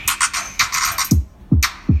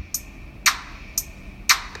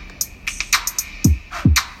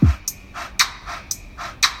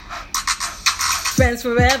Friends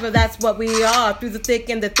forever, that's what we are. Through the thick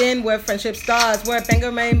and the thin, we're friendship stars. We're banger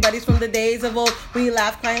main buddies from the days of old. We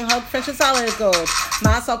laugh, cry, and hug, friendship solid as gold.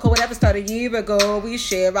 My soul whatever started a year ago. We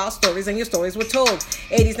share our stories and your stories were told.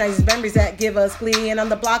 80s, 90s memories that give us glee. And on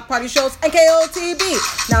the block party shows,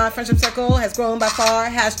 NKOTB. Now our friendship circle has grown by far.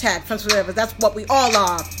 Hashtag friends forever, that's what we all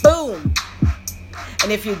are. Boom.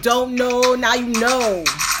 And if you don't know, now you know.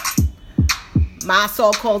 My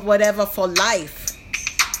so-called whatever for life.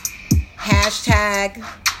 Hashtag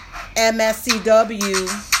MSCW.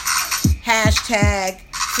 Hashtag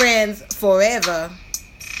friends forever.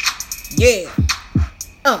 Yeah.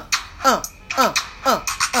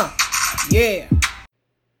 Yeah.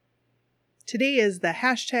 Today is the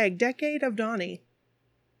hashtag decade of Donnie.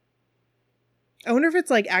 I wonder if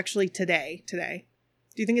it's like actually today. Do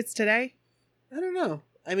you think it's today? I don't know.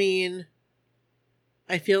 I mean,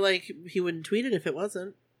 I feel like he wouldn't tweet it if it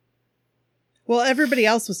wasn't. Well, everybody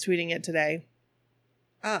else was tweeting it today.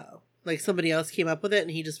 Oh, like somebody else came up with it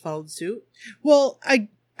and he just followed suit? Well,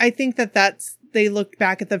 I think that's, they looked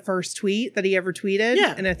back at the first tweet that he ever tweeted.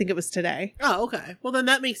 Yeah. And I think it was today. Oh, okay. Well, then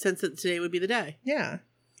that makes sense that today would be the day. Yeah.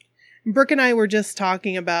 Brooke and I were just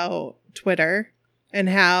talking about Twitter and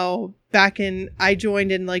how I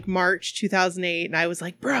joined in like March 2008 and I was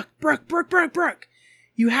like, Brooke,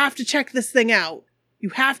 you have to check this thing out. You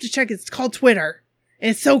have to check it. It's called Twitter.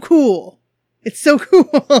 And it's so cool. It's so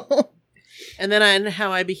cool. And then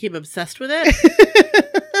how I became obsessed with it.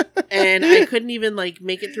 And I couldn't even like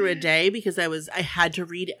make it through a day because I had to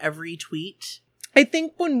read every tweet. I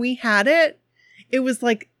think when we had it, it was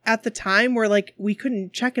like at the time where like we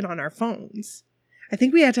couldn't check it on our phones. I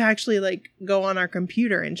think we had to actually like go on our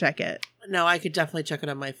computer and check it. No, I could definitely check it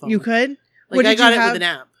on my phone. You could? Like I got it with an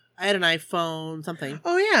app. I had an iPhone something.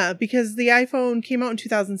 Oh yeah, because the iPhone came out in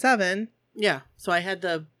 2007. Yeah, so I had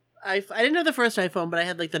I didn't have the first iPhone, but I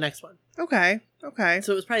had like the next one. Okay.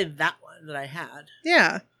 So it was probably that one that I had.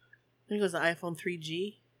 Yeah. I think it was the iPhone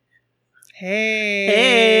 3G.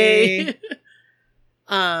 Hey.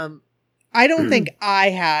 I don't think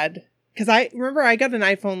I had, because I remember I got an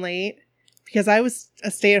iPhone late because I was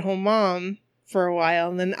a stay-at-home mom for a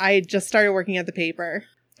while, and then I just started working at the paper.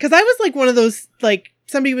 Because I was like one of those, like,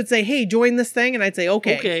 somebody would say, hey, join this thing, and I'd say,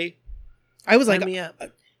 okay. I was like,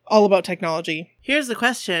 all about technology. Here's the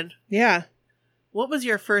question. Yeah. What was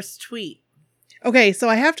your first tweet? Okay, so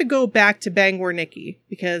I have to go back to Bangor Nikki,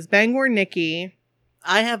 because Bangor Nikki...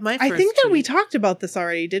 I have my first I think that tweet. we talked about this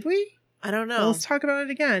already, did we? I don't know. Well, let's talk about it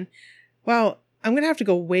again. Wow, I'm going to have to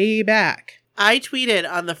go way back. I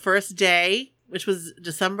tweeted on the first day, which was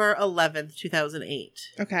December 11th, 2008.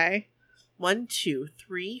 Okay. 1, 2,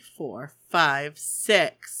 3, 4, 5,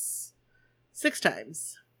 6. 6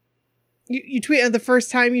 times. You tweeted the first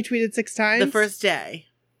time you tweeted 6 times? The first day.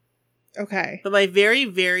 Okay. But my very,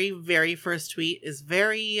 very, very first tweet is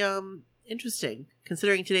very interesting,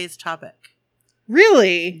 considering today's topic.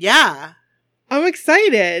 Really? Yeah. I'm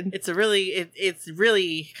excited. It's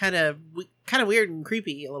really kind of weird and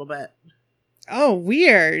creepy a little bit. Oh,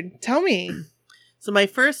 weird. Tell me. So my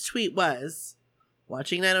first tweet was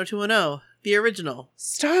watching 90210, the original.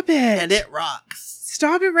 Stop it. And it rocks.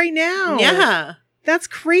 Stop it right now. Yeah. That's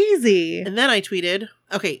crazy. And then I tweeted,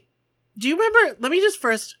 okay, do you remember, let me just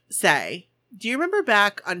first say, do you remember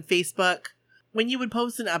back on Facebook when you would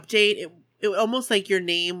post an update, it almost like your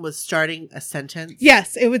name was starting a sentence?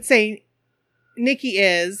 Yes, it would say, Nikki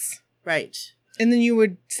is. Right. And then you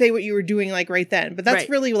would say what you were doing like right then. But that's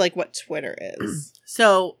really like what Twitter is.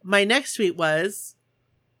 So my next tweet was,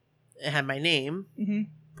 it had my name,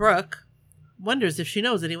 Brooke wonders if she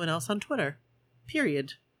knows anyone else on Twitter.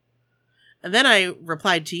 Period. And then I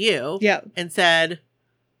replied to you and said,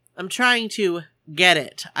 I'm trying to get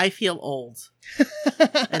it. I feel old.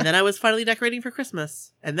 And then I was finally decorating for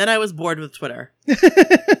Christmas. And then I was bored with Twitter.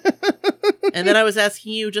 And then I was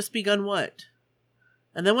asking you, just begun what?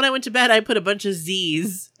 And then when I went to bed, I put a bunch of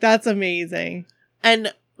Z's. That's amazing.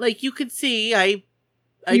 And like you could see, you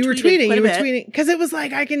were tweeting because it was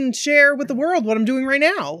like I can share with the world what I'm doing right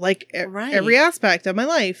now, like every aspect of my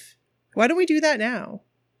life. Why don't we do that now?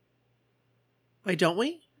 Why don't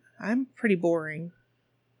we? I'm pretty boring.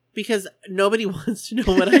 Because nobody wants to know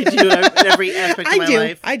what I do in every aspect of my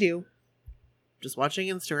life. I do. Just watching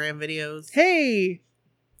Instagram videos. Hey.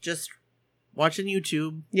 Just watching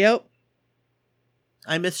YouTube. Yep.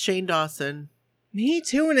 I miss Shane Dawson. Me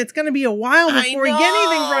too, and it's going to be a while before we get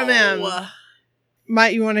anything from him.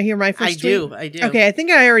 You want to hear my first tweet? I do. Okay, I think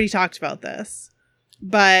I already talked about this.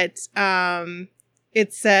 But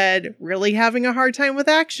it said, really having a hard time with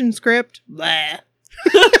ActionScript. Blah.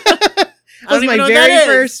 was my very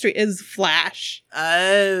first tweet. Is Flash.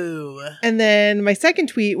 Oh. And then my second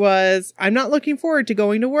tweet was, I'm not looking forward to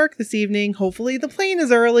going to work this evening. Hopefully the plane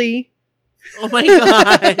is early. Oh my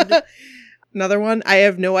God. Another one, I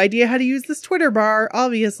have no idea how to use this Twitter bar,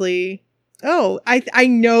 obviously. Oh, I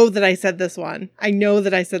know that I said this one. I know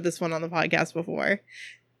that I said this one on the podcast before.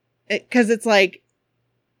 Because it's like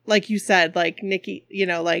you said, like Nikki,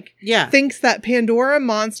 thinks that Pandora,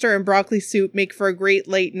 Monster, and broccoli soup make for a great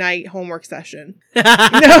late night homework session.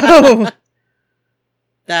 No.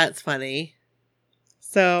 That's funny.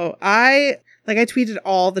 So I tweeted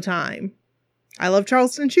all the time. I love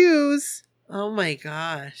Charleston shoes. Oh my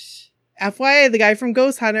gosh. FYI, the guy from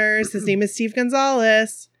Ghost Hunters, his name is Steve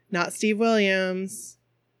Gonzalez, not Steve Williams.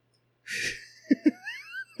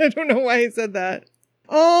 I don't know why I said that.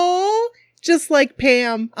 Oh, just like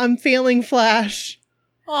Pam, I'm failing Flash.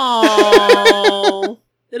 Oh.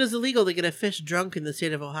 It is illegal to get a fish drunk in the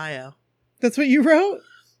state of Ohio. That's what you wrote?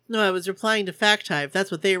 No, I was replying to Fact Hive.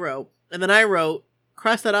 That's what they wrote. And then I wrote,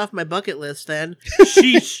 cross that off my bucket list then.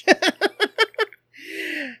 Sheesh.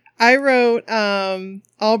 I wrote,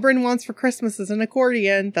 all Bryn wants for Christmas is an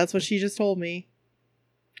accordion. That's what she just told me.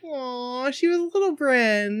 Aw, she was little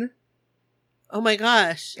Bryn. Oh my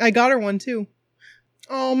gosh. I got her one too.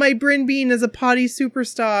 Oh, my Bryn Bean is a potty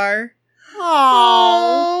superstar.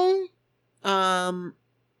 Aww.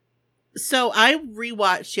 So I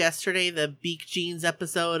rewatched yesterday the Beak Jeans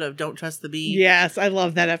episode of Don't Trust the Bee. Yes, I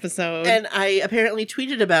love that episode. And I apparently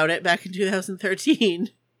tweeted about it back in 2013.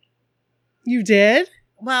 You did?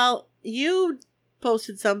 Well, you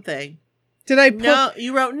posted something. Did I No,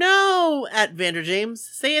 you wrote no at Vander James.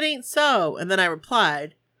 Say it ain't so. And then I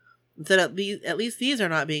replied and said at least these are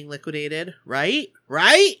not being liquidated. Right?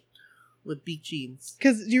 Right? With Beak Jeans.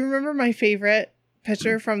 Because do you remember my favorite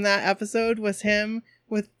picture from that episode was him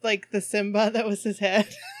with like the Simba that was his head?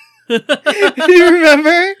 Do you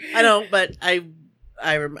remember? I don't, but I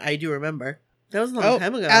do remember. That was a long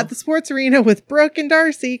time ago. At the sports arena with Brooke and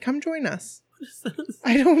Darcy. Come join us.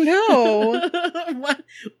 I don't know. What?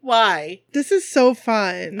 Why? This is so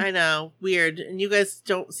fun. I know. Weird. And you guys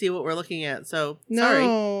don't see what we're looking at, so sorry.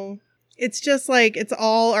 No. It's just like, it's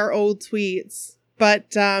all our old tweets.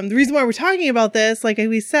 But the reason why we're talking about this, like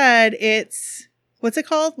we said, it's, what's it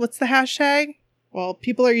called? What's the hashtag? Well,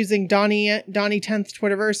 people are using Donnie 10th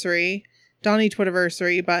Twitterversary,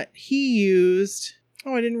 but he used,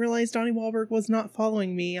 I didn't realize Donnie Wahlberg was not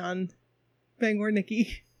following me on Bangor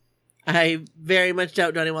Nikki. I very much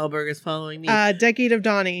doubt Donnie Wahlberg is following me. Decade of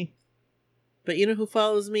Donnie. But you know who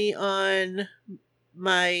follows me on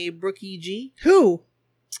my Brookie G? Who?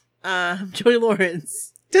 Joey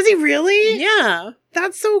Lawrence. Does he really? Yeah.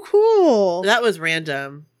 That's so cool. That was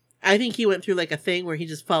random. I think he went through like a thing where he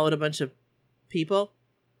just followed a bunch of people.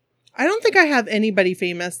 I don't think I have anybody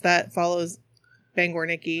famous that follows Bangor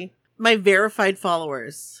Nikki. My verified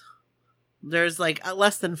followers. There's like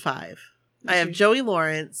less than 5. I have Joey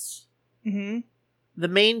Lawrence. Mm-hmm. The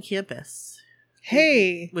Maine campus.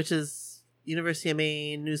 Hey. Which is University of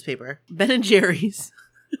Maine newspaper. Ben and Jerry's.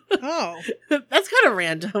 Oh. That's kind of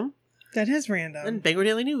random. That is random. And Bangor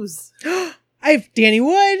Daily News. I have Danny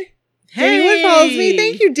Wood. Hey. Danny Wood follows me.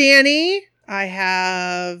 Thank you, Danny. I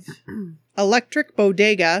have Electric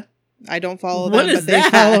Bodega. I don't follow them, but they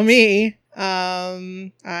follow me.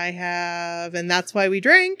 I have And That's Why We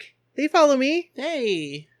Drink. They follow me.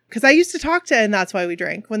 Hey. Because I used to talk to And That's Why We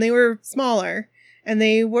Drink when they were smaller. And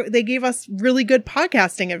they gave us really good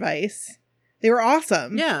podcasting advice. They were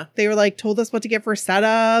awesome. Yeah. They were like, told us what to get for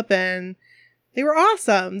setup, and they were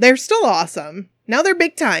awesome. They're still awesome. Now they're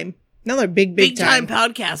big time. Now they're big time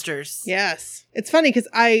podcasters. Yes. It's funny because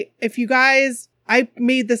I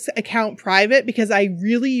made this account private because I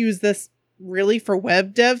really use this really for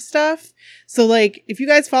web dev stuff. So like, if you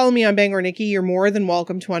guys follow me on Bangor Nikki, you're more than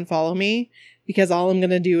welcome to unfollow me because all I'm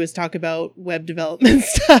going to do is talk about web development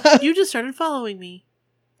stuff. You just started following me.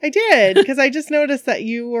 I did, because I just noticed that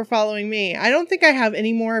you were following me. I don't think I have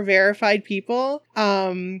any more verified people.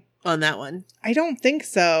 On that one. I don't think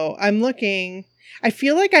so. I'm looking. I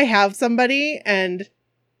feel like I have somebody and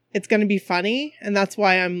it's going to be funny, and that's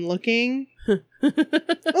why I'm looking. Oh,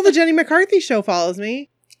 the Jenny McCarthy Show follows me.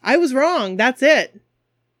 I was wrong. That's it.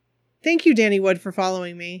 Thank you, Danny Wood, for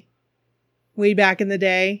following me. Way back in the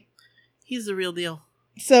day. He's the real deal.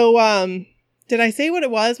 So, did I say what it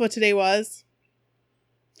was? What today was?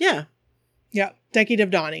 Yeah. Yeah. Decade of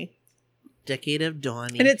Donnie. Decade of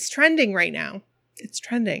Donnie. And it's trending right now. It's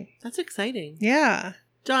trending. That's exciting. Yeah.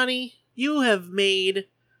 Donnie, you have made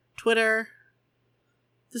Twitter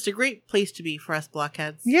just a great place to be for us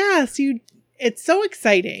blockheads. Yes, it's so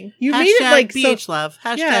exciting. You hashtag made it like BH so love.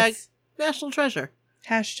 Hashtag yes. National Treasure.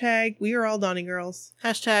 Hashtag we are all Donnie girls.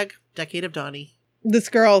 Hashtag decade of Donnie. This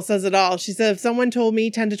girl says it all. She said, if someone told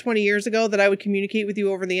me 10 to 20 years ago that I would communicate with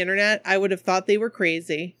you over the internet, I would have thought they were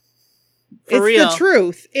crazy. For real. It's the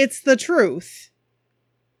truth. It's the truth.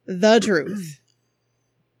 The truth.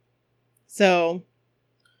 So,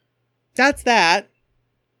 that's that.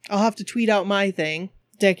 I'll have to tweet out my thing.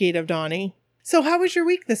 Decade of Donnie. So, how was your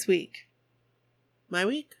week this week? My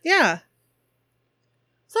week? Yeah.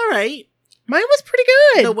 It's all right. Mine was pretty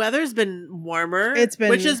good. The weather's been warmer. It's been...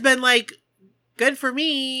 Which has been, like, good for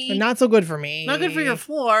me. But not so good for me. Not good for your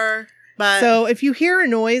floor. But so if you hear a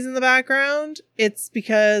noise in the background, it's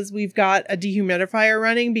because we've got a dehumidifier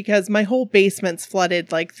running because my whole basement's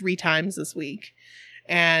flooded like 3 times this week.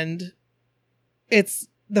 And it's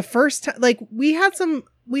the first time, like we had some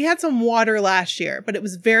water last year, but it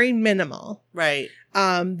was very minimal. Right.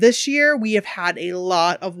 This year we have had a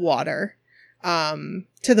lot of water,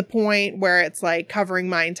 to the point where it's like covering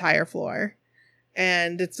my entire floor.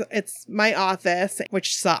 And it's my office,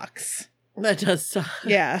 which sucks. That does suck.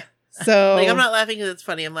 Yeah. So like, I'm not laughing because it's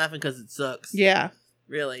funny. I'm laughing because it sucks. Yeah.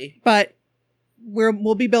 Really. But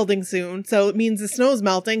we'll be building soon. So it means the snow's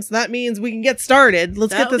melting. So that means we can get started.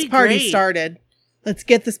 Let's get this party started. Let's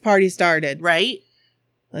get this party started. Right?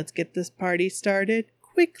 Let's get this party started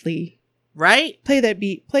quickly. Right? Play that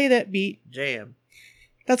beat. Play that beat. Jam.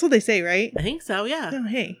 That's what they say, right? I think so, yeah. Oh,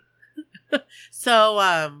 hey. So,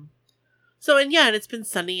 and it's been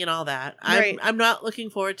sunny and all that. I'm not looking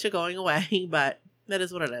forward to going away, but that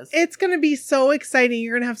is what it is. It's going to be so exciting.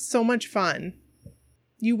 You're going to have so much fun.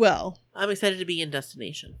 You will. I'm excited to be in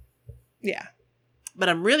destination. Yeah. But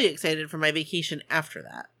I'm really excited for my vacation after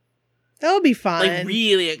that. That'll be fun. Like,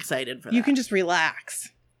 really excited for that. You can just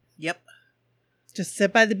relax. Yep. Just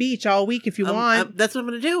sit by the beach all week if you want. That's what I'm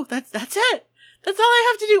going to do. That's it. That's all I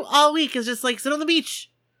have to do all week is just, like, sit on the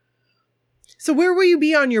beach. So where will you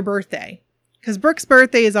be on your birthday? Because Brooke's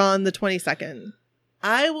birthday is on the 22nd.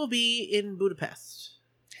 I will be in Budapest.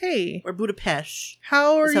 Hey. Or Budapest.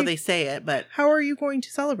 That's how they say it, but... How are you going to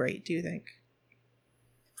celebrate, do you think?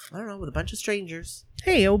 I don't know, with a bunch of strangers.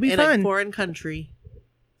 Hey, it'll be fun. In a foreign country.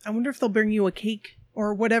 I wonder if they'll bring you a cake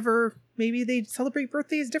or whatever. Maybe they celebrate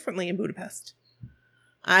birthdays differently in Budapest.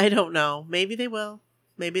 I don't know. Maybe they will.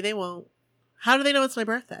 Maybe they won't. How do they know it's my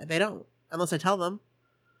birthday? They don't. Unless I tell them.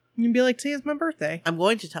 You can be like, today's my birthday. I'm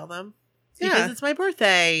going to tell them. Yeah. Because it's my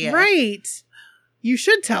birthday. Right. You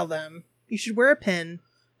should tell them. You should wear a pin.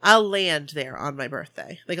 I'll land there on my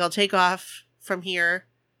birthday. Like, I'll take off from here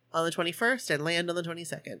on the 21st and land on the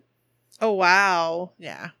 22nd. Oh, wow.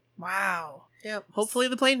 Yeah. Wow. Yep. Hopefully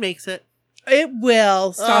the plane makes it. It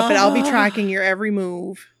will. Stop it. I'll be tracking your every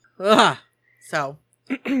move. Ugh. So.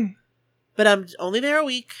 But I'm only there a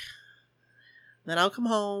week. Then I'll come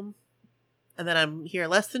home. And then I'm here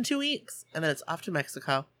less than 2 weeks. And then it's off to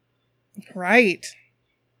Mexico. Right.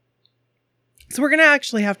 So we're going to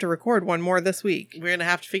actually have to record one more this week. We're going to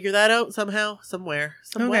have to figure that out somehow, somewhere,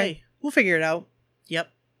 some way. We'll figure it out. Yep.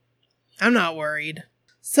 I'm not worried.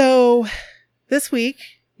 So this week,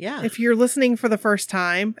 yeah. If you're listening for the first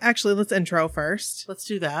time, actually, let's intro first. Let's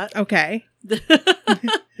do that. Okay.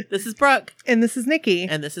 This is Brooke. And this is Nikki.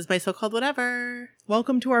 And this is my so-called whatever.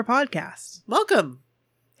 Welcome to our podcast. Welcome,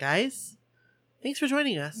 guys. Thanks for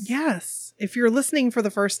joining us. Yes. If you're listening for the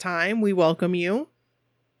first time, we welcome you.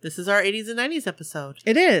 This is our 80s and 90s episode.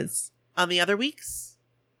 It is. On the other weeks,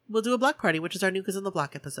 we'll do a block party, which is our New Kids on the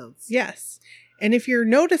Block episodes. Yes. And if you're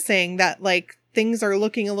noticing that, like, things are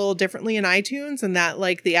looking a little differently in iTunes and that,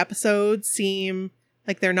 like, the episodes seem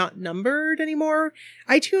like they're not numbered anymore,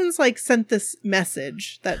 iTunes, like, sent this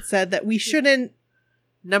message that said that we shouldn't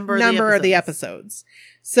number the episodes.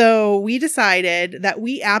 So we decided that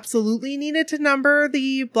we absolutely needed to number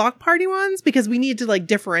the block party ones because we need to, like,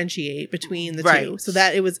 differentiate between the two so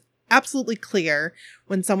that it was absolutely clear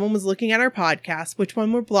when someone was looking at our podcast which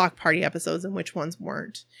one were block party episodes and which ones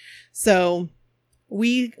weren't. So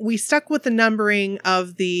we stuck with the numbering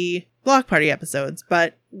of the block party episodes,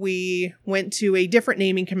 but we went to a different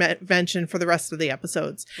naming convention for the rest of the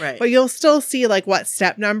episodes. Right. But you'll still see, like, what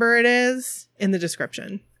step number it is in the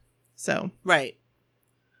description. So. Right.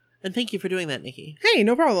 And thank you for doing that, Nikki. Hey,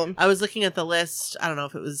 no problem. I was looking at the list, I don't know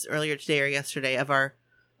if it was earlier today or yesterday, of all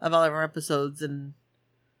of our episodes, and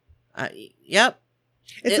yep.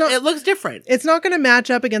 It looks different. It's not going to match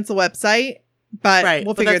up against the website, but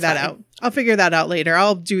we'll figure that out. I'll figure that out later.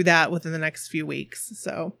 I'll do that within the next few weeks.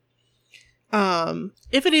 So,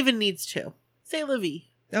 if it even needs to. Say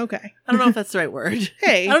Livy. Okay. I don't know if that's the right word.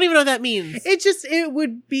 Hey. I don't even know what that means. It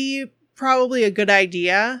would be probably a good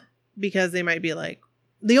idea because they might be like,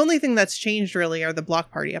 the only thing that's changed really are the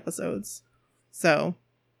block party episodes. So,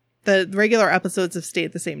 The regular episodes have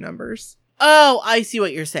stayed the same numbers. Oh, I see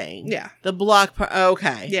what you're saying. Yeah. The block part.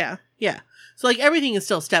 Okay. Yeah. Yeah. So like everything is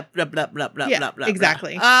still step blah blah blah blah Yeah, blah blah.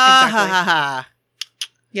 exactly. Ah, Exactly. ha ha ha.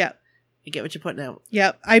 Yep. I get what you're putting out.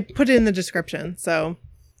 Yep. I put it in the description. So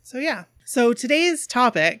yeah. So today's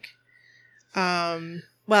topic,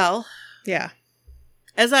 Well, yeah.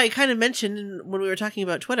 as I kind of mentioned when we were talking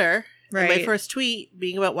about Twitter, and my Right. first tweet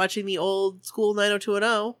being about watching the old school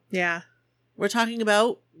 90210, Yeah. we're talking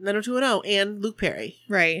about 90210 and Luke Perry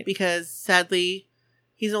Right. because sadly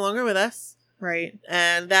he's no longer with us, Right.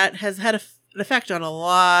 and that has had an effect on a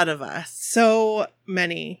lot of us. So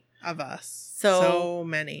many of us. So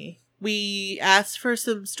many. We asked for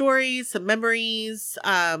some stories, some memories,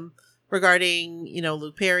 regarding,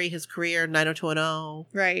 Luke Perry, his career, 90210.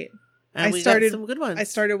 Right. And I we started- got some good ones. I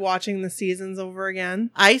started watching the seasons over again.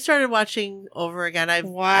 I started watching over again. I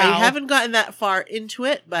Wow. haven't gotten that far into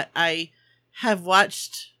it, but I have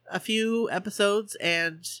watched a few episodes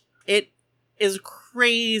and it is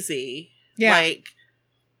crazy. Yeah. Like,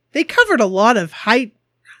 They covered a lot of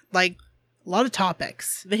a lot of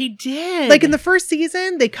topics. they did. Like in the first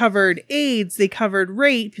season, they covered AIDS, they covered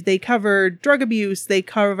rape, they covered drug abuse, they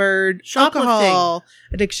covered Shoplifting. alcohol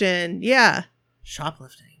addiction. Yeah.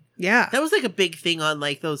 shoplifting. Yeah. That was like a big thing on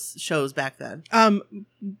like those shows back then.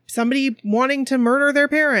 Somebody wanting to murder their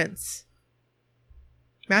parents.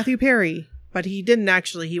 Matthew Perry, but he didn't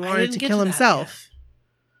actually. He wanted didn't to get kill to that himself.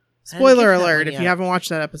 I didn't Spoiler get to that alert one if yet. you haven't watched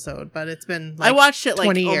that episode, but it's been I watched it like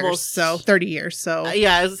 20 years, almost so 30 years, so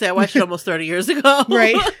yeah, I was gonna say I watched it almost 30 years ago.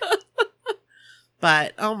 Right.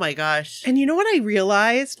 But oh my gosh. And you know what I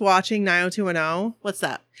realized watching 90210? What's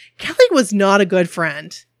that? Kelly was not a good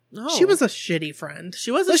friend. No. She was a shitty friend.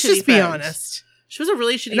 She was a Let's shitty just be friend. honest. She was a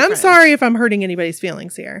really shitty And I'm friend. sorry if I'm hurting anybody's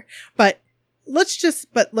feelings here, but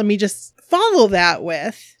let me just follow that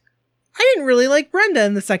with, I didn't really like Brenda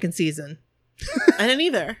in the second season. I didn't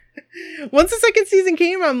either. Once the second season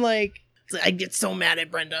came, I'm like, I get so mad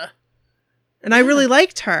at Brenda. And I really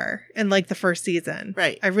liked her in like the first season.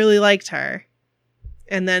 Right. I really liked her.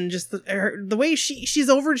 And then just the way she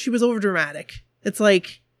was over dramatic. It's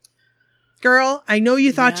like, girl, I know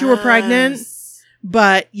you thought you were pregnant, Yes.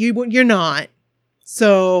 but you're not.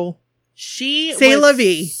 So She C'est was la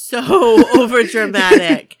vie. so over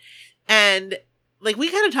dramatic. And like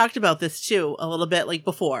we kind of talked about this too a little bit like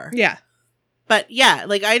before. yeah. But yeah,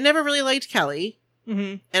 like I never really liked Kelly.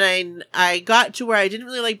 Mm-hmm. And I got to where I didn't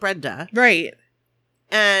really like Brenda. Right.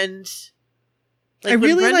 And like I when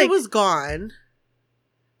really Brenda like- was gone,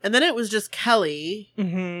 and then it was just Kelly,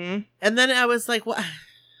 Mm-hmm. and then I was like, "What?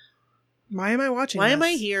 Why am I watching Why am this?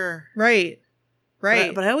 I here?" Right.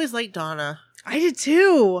 Right. But I always liked Donna, I did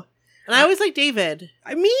too. and I always liked David,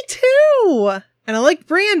 Me too. And I like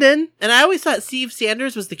Brandon. and I always thought Steve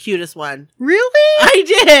Sanders was the cutest one. Really? I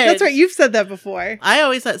did. That's right. You've said that before. I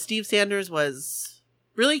always thought Steve Sanders was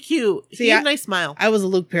really cute. See, he had a nice smile. I was a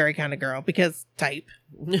Luke Perry kind of girl because type.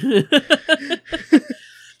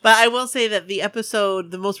 But I will say that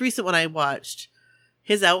the most recent one I watched,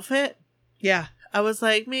 his outfit, Yeah. I was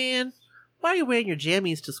like, man, why are you wearing your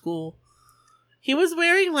jammies to school? He was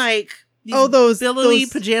wearing like these billowy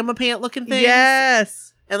pajama pant looking things.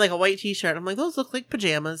 Yes. And like a white t-shirt. I'm like, those look like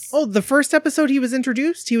pajamas. Oh, the first episode he was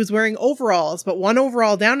introduced, he was wearing overalls, but one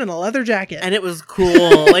overall down and a leather jacket. And it was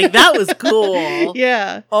cool. Like that was cool.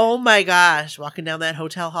 Yeah. Oh my gosh. Walking down that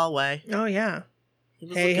hotel hallway. Oh, yeah. He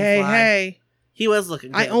was Hey, looking hey, fly. hey. He was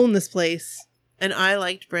looking good. I own this place. And I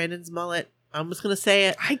liked Brandon's mullet. I'm just gonna say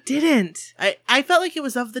it. I didn't. I felt like it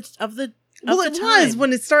was of the Well, the it time. was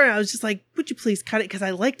when it started. I was just like, would you please cut it? Because I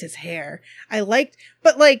liked his hair.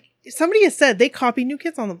 But like somebody has said, they copied New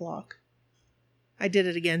Kids on the Block. I did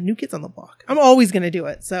it again. New Kids on the Block. I'm always going to do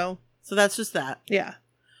it. So that's just that. yeah.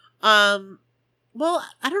 Well,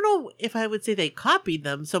 I don't know if I would say they copied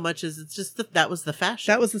them so much as it's just that was the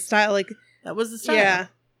fashion. That was the style. Like, That was the style. yeah.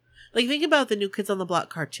 Like, think about the New Kids on the Block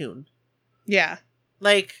cartoon. Yeah.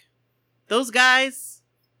 Like, those guys,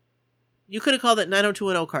 you could have called it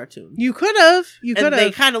 90210 cartoon. You could have. You could And they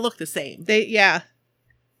have. kind of look the same. Yeah.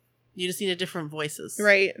 You just needed different voices.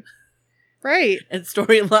 Right. Right. And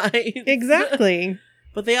storylines. Exactly.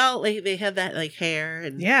 But they all, like, they had that, like, hair.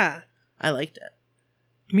 And Yeah. I liked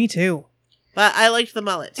it. Me too. But I liked the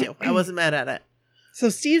mullet, too. I wasn't mad at it. So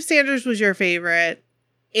Steve Sanders was your favorite.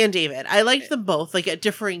 And David. I liked them both, like, at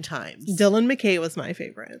differing times. Dylan McKay was my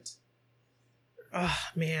favorite. Oh,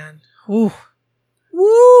 man. Ooh.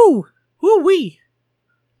 Woo! Woo-wee.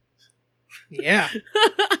 Yeah.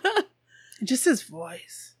 Just his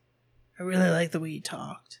voice. I really like the way he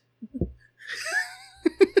talked.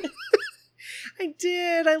 I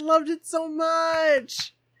did. I loved it so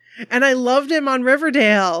much. And I loved him on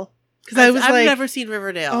Riverdale. Because I've never seen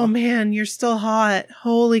Riverdale. Oh man, you're still hot.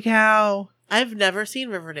 Holy cow. I've never seen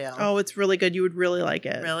Riverdale. Oh, it's really good. You would really like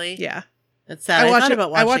it. Really? Yeah. That's sad.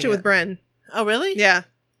 I watch it with Bren. Oh, really? Yeah.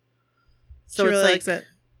 So she it's really like, likes it.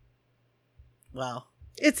 Wow.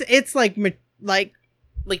 It's like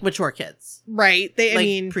mature kids. Right. I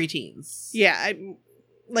mean preteens. Yeah,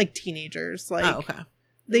 like teenagers. Like okay.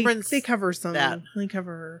 They cover some that. They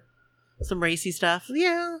cover some racy stuff.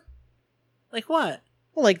 Yeah. Like what?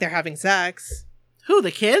 Well, like they're having sex. Who,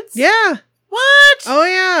 the kids? Yeah. What? Oh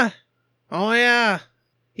yeah. Oh yeah.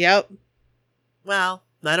 Yep. Well,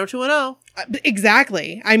 90210.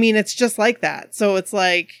 Exactly. I mean, it's just like that. So it's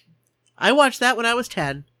like I watched that when I was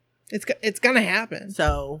 10. It's gonna happen.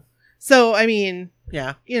 So I mean,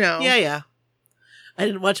 yeah, Yeah. I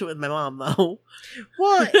didn't watch it with my mom though.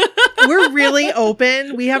 Well, we're really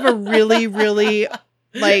open. We have a really, really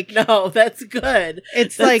like. No, that's good.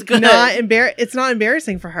 It's that's like good. It's not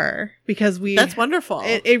embarrassing for her because That's wonderful.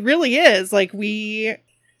 It really is like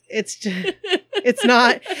It's just, it's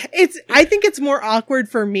not. I think it's more awkward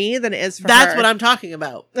for me than it is for her. That's what I'm talking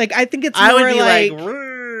about. Like I think it's I more would be like.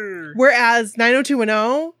 Rrr. Whereas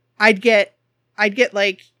 90210, I'd get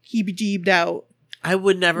like heebie-jeebed out. I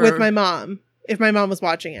would never with my mom if my mom was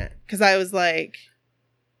watching it because I was like.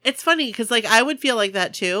 It's funny because like I would feel like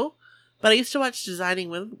that too, but I used to watch Designing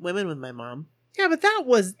Women with my mom. Yeah, but that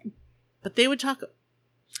was. But they would talk.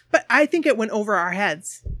 But I think it went over our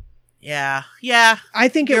heads. Yeah. I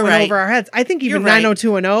think it went over our heads. I think even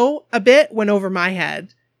 90210 a bit went over my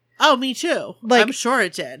head. Oh, me too. Like, I'm sure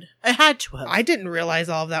it did. I had to have. I didn't realize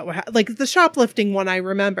all of that would like the shoplifting one I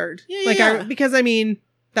remembered. Yeah. Because I mean,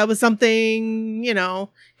 that was something,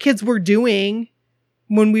 kids were doing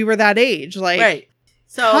when we were that age. Like, right.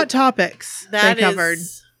 So hot topics that they covered.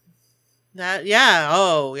 That yeah.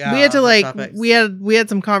 Oh yeah. We had to we had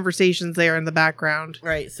some conversations there in the background.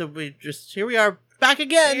 Right. So here we are back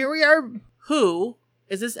again. Here we are. Who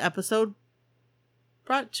is this episode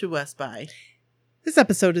brought to us by? This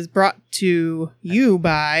episode is brought to you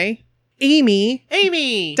by Amy,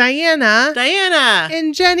 Diana,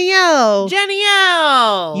 and Jenny-Elle.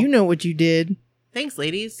 You know what you did. Thanks,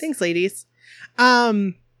 ladies.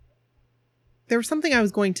 There was something I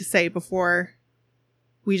was going to say before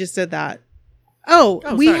we just did that.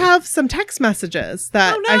 We have some text messages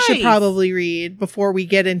that nice. I should probably read before we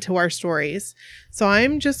get into our stories. So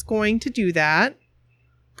I'm just going to do that.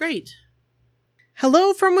 Great.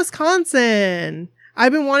 Hello from Wisconsin.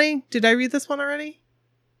 I've been wanting... Did I read this one already?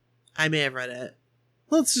 I may have read it.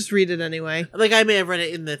 Let's just read it anyway. Like, I may have read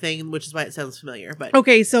it in the thing, which is why it sounds familiar. But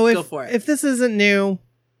okay, so go for it. If this isn't new...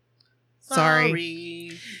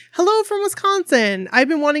 Sorry. Hello from Wisconsin. I've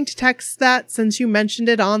been wanting to text that since you mentioned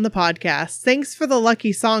it on the podcast. Thanks for the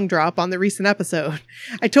lucky song drop on the recent episode.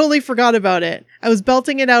 I totally forgot about it. I was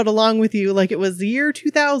belting it out along with you like it was the year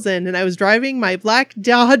 2000 and I was driving my black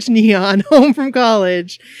Dodge Neon home from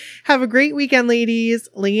college. Have a great weekend, ladies.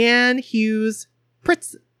 Leanne Hughes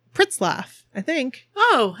Pritzlaff, I think.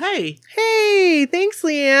 Oh, hey. Hey, thanks,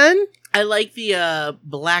 Leanne. I like the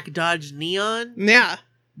black Dodge Neon. Yeah.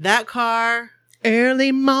 That car.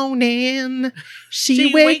 Early morning,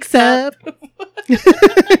 she wakes up.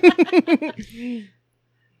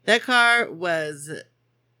 That car was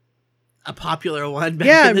a popular one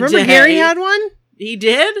back in the remember day. Gary had one? He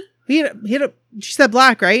did? He had she said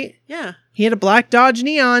black, right? Yeah. He had a black Dodge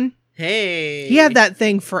Neon. Hey. He had that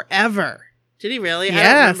thing forever. Did he really? Yes. I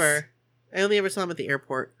don't remember. I only ever saw him at the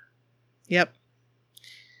airport. Yep.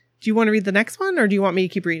 Do you want to read the next one or do you want me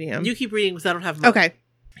to keep reading them? You keep reading because I don't have more. Okay.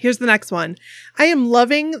 Here's the next one. I am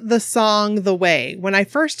loving the song The Way. When I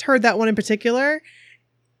first heard that one in particular,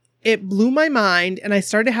 it blew my mind and I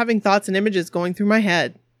started having thoughts and images going through my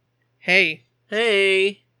head. Hey.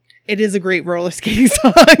 It is a great roller skating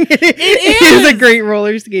song. It is a great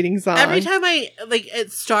roller skating song. Every time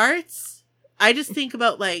it starts, I just think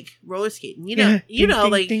about like roller skating. You know, ding,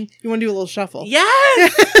 like ding. You want to do a little shuffle?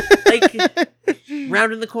 Yes. Like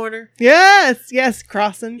round in the corner. Yes,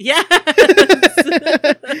 crossing. Yes.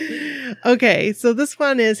 Okay, so this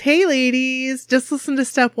one is, hey ladies, just listened to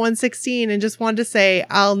step 116 and just wanted to say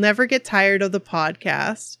I'll never get tired of the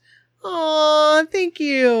podcast. Aw, thank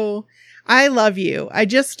you. I love you. I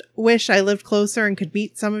just wish I lived closer and could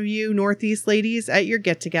meet some of you Northeast ladies at your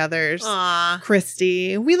get-togethers. Aw.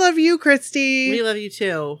 Christy. We love you, Christy. We love you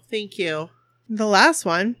too. Thank you. The last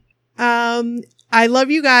one. I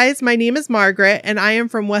love you guys. My name is Margaret and I am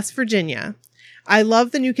from West Virginia. I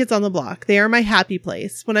love the New Kids on the Block. They are my happy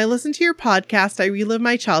place. When I listen to your podcast, I relive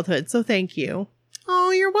my childhood, so thank you. Oh,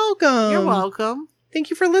 you're welcome. You're welcome. Thank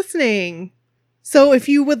you for listening. So if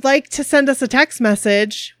you would like to send us a text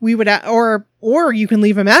message, we would, or you can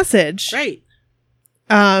leave a message. Right.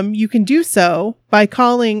 You can do so by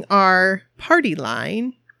calling our party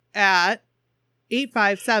line at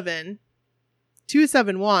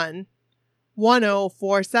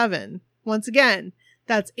 857-271-1047. Once again,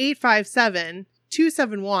 that's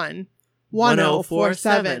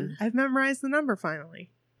 857-271-1047. I've memorized the number finally.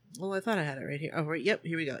 Well, I thought I had it right here. Oh, right. Yep.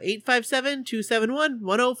 Here we go.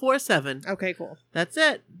 857-271-1047. Okay, cool. That's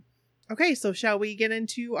it. Okay, so shall we get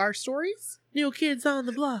into our stories? New Kids on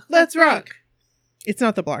the Block. Let's rock. It's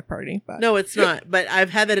not the block party, but No, it's not. But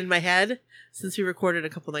I've had that in my head since we recorded a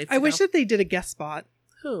couple nights ago. I wish that they did a guest spot.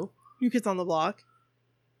 Who? New Kids on the Block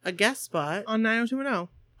A guest spot? on 90210.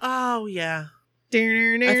 Oh, yeah. I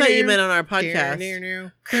I thought you meant on our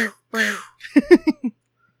podcast.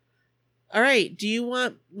 All right. Do you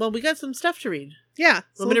want... Well, we got some stuff to read. Yeah.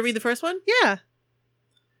 Want me to read the first one? Yeah.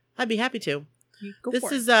 I'd be happy to. Go This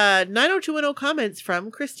for is 90210 comments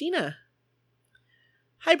from Christina.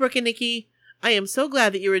 Hi, Brooke and Nikki. I am so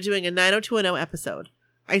glad that you were doing a 90210 episode.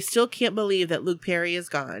 I still can't believe that Luke Perry is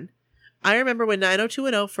gone. I remember when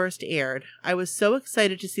 90210 first aired. I was so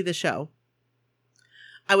excited to see the show.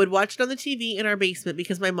 I would watch it on the TV in our basement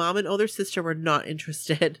because my mom and older sister were not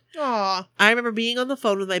interested. Aw. I remember being on the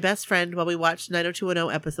phone with my best friend while we watched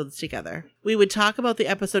 90210 episodes together. We would talk about the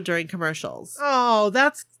episode during commercials. Oh,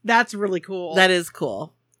 that's really cool. That is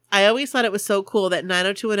cool. I always thought it was so cool that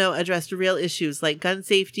 90210 addressed real issues like gun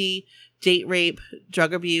safety, date rape,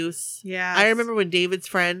 drug abuse. Yeah. I remember when David's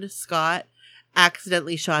friend, Scott,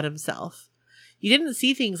 accidentally shot himself. You didn't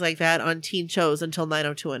see things like that on teen shows until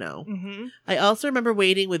 90210. Mm-hmm. I also remember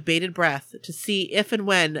waiting with bated breath to see if and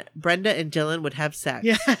when Brenda and Dylan would have sex.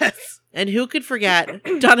 Yes. And who could forget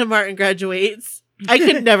Donna Martin Graduates? I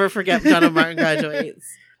could never forget Donna Martin Graduates.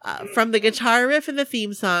 From the guitar riff in the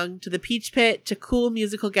theme song to the Peach Pit to cool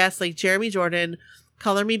musical guests like Jeremy Jordan,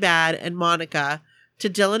 Color Me Bad, and Monica to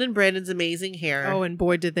Dylan and Brandon's amazing hair. Oh, and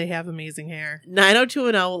boy, did they have amazing hair.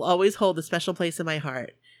 90210 will always hold a special place in my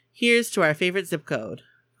heart. Here's to our favorite zip code,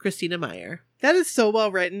 Christina Meyer. That is so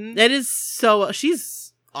well written. That is so...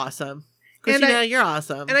 She's awesome. Christina, you're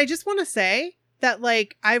awesome. And I just want to say that,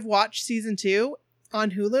 like, I've watched season 2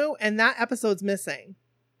 on Hulu, and that episode's missing.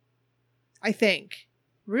 I think.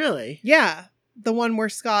 Really? Yeah. The one where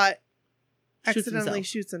Scott Shoots accidentally himself.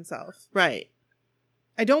 shoots himself. Right.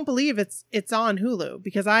 I don't believe it's on Hulu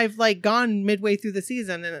because I've like gone midway through the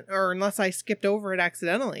season or unless I skipped over it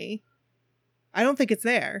accidentally. I don't think it's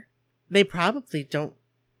there. They probably don't.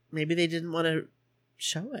 Maybe they didn't want to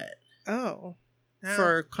show it. Oh. No.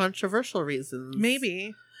 For controversial reasons.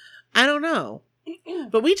 Maybe. I don't know.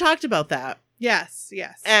 But we talked about that. Yes.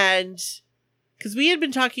 And because we had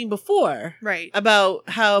been talking before. Right. About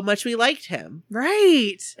how much we liked him.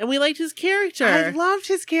 Right. And we liked his character. I loved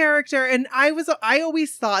his character. And I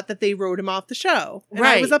always thought that they wrote him off the show. And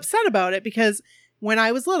Right. I was upset about it because when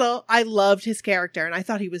I was little, I loved his character and I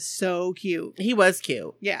thought he was so cute. He was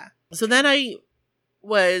cute. Yeah. So then I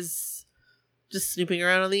was just snooping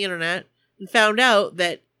around on the internet and found out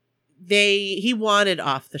that he wanted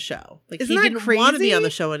off the show. Like, Isn't he that didn't want to be crazy? on the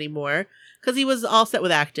show anymore because he was all set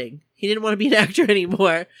with acting. He didn't want to be an actor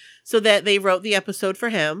anymore. So that they wrote the episode for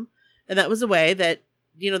him. And that was a way that,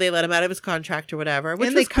 they let him out of his contract or whatever,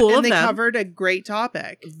 which was cool of them. And they covered a great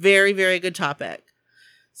topic. Very, very good topic.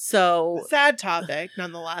 So A sad topic,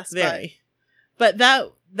 nonetheless. very. But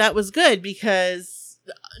that was good because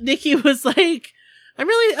Nikki was like, I'm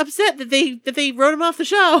really upset that they wrote him off the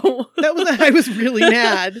show. I was really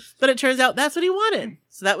mad. But it turns out that's what he wanted.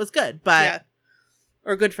 So that was good. But Yeah.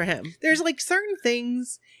 or good for him. There's like certain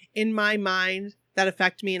things in my mind that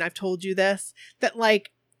affect me, and I've told you this, that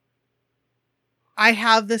like I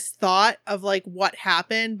have this thought of like what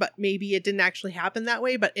happened, but maybe it didn't actually happen that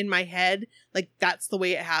way. But in my head, like that's the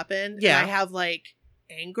way it happened. Yeah. And I have like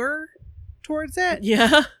anger towards it.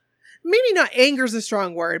 Yeah. Maybe not anger is a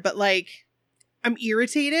strong word, but like I'm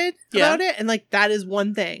irritated about it. And like that is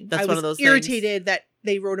one thing. That's I one was of those irritated that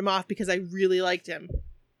they wrote him off because I really liked him.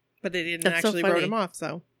 But they didn't That's so actually wrote funny. him off.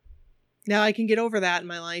 So now I can get over that in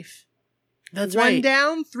my life. That's One right.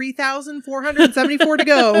 down, 3,474 to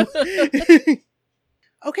go.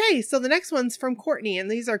 Okay, so the next one's from Courtney,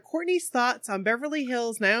 and these are Courtney's thoughts on Beverly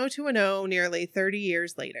Hills 90210 nearly 30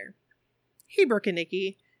 years later. Hey, Brooke and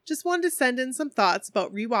Nikki. Just wanted to send in some thoughts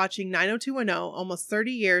about rewatching 90210 almost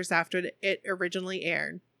 30 years after it originally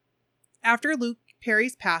aired. After Luke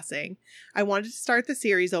Perry's passing, I wanted to start the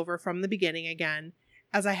series over from the beginning again,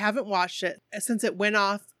 as I haven't watched it since it went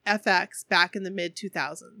off FX back in the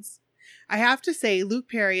mid-2000s. I have to say Luke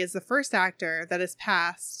Perry is the first actor that has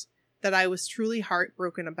passed that I was truly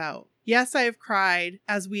heartbroken about. Yes, I have cried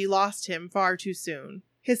as we lost him far too soon.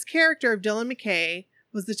 His character of Dylan McKay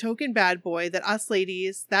was the token bad boy that us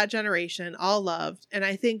ladies, that generation, all loved, and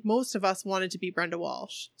I think most of us wanted to be Brenda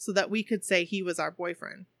Walsh so that we could say he was our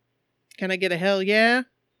boyfriend. Can I get a hell yeah?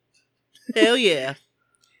 Hell yeah.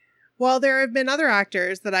 While there have been other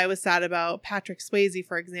actors that I was sad about, Patrick Swayze,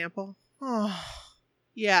 for example. Oh,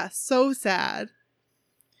 yeah, so sad.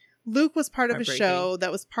 Luke was part of a show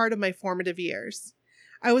that was part of my formative years.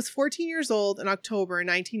 I was 14 years old in October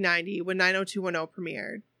 1990 when 90210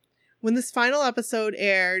 premiered. When this final episode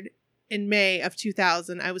aired in May of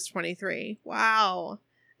 2000, I was 23. Wow.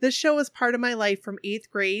 This show was part of my life from 8th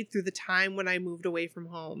grade through the time when I moved away from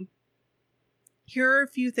home. Here are a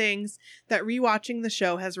few things that rewatching the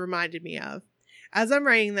show has reminded me of. As I'm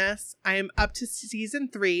writing this, I am up to season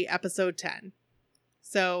 3, episode 10.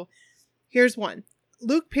 So, here's one.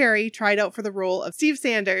 Luke Perry tried out for the role of Steve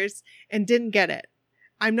Sanders and didn't get it.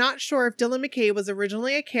 I'm not sure if Dylan McKay was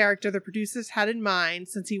originally a character the producers had in mind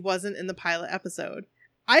since he wasn't in the pilot episode.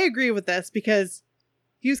 I agree with this because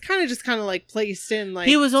he was kind of like placed in like...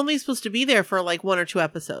 He was only supposed to be there for like 1 or 2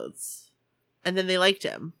 episodes. And then they liked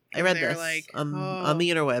him. I read this on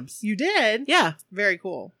the interwebs. You did? Yeah. Very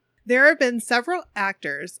cool. There have been several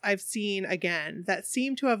actors I've seen again that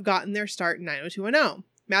seem to have gotten their start in 90210.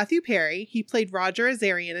 Matthew Perry, he played Roger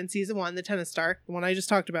Azarian in season 1, the tennis star, the one I just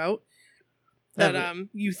talked about. That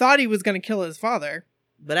you thought he was going to kill his father.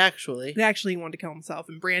 But actually he wanted to kill himself.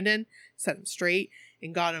 And Brandon set him straight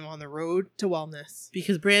and got him on the road to wellness.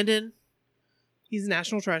 Because Brandon... He's a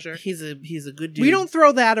national treasure. He's a good dude. We don't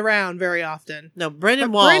throw that around very often. No,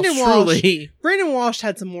 Brandon Walsh, truly. Brandon Walsh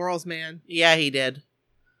had some morals, man. Yeah, he did.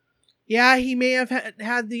 Yeah, he may have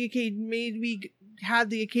had the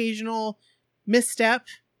occasional misstep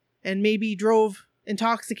and maybe drove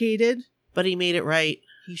intoxicated. But he made it right.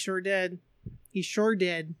 He sure did. He sure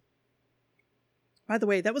did. By the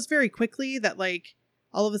way, that was very quickly that, like,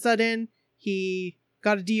 all of a sudden he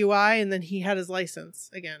got a DUI and then he had his license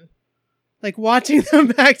again. Like, watching them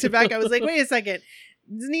back to back, I was like, wait a second.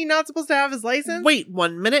 Isn't he not supposed to have his license? Wait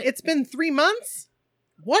 1 minute. It's been 3 months?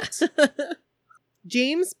 What?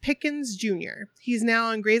 James Pickens Jr. He's now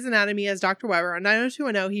on Grey's Anatomy as Dr. Weber. On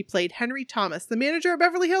 90210, he played Henry Thomas, the manager of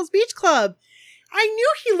Beverly Hills Beach Club. I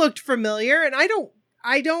knew he looked familiar, and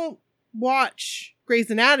I don't watch Grey's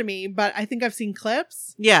Anatomy, but I think I've seen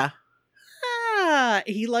clips. Yeah.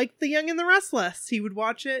 He liked The Young and the Restless. He would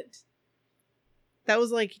watch it. That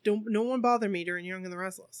was like, no one bother me during Young and the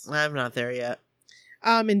Restless. I'm not there yet.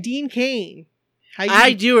 And Dean Cain.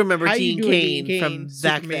 I do remember Dean Cain from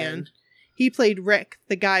back then. He played Rick,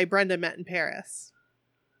 the guy Brenda met in Paris.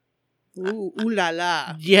 Ooh la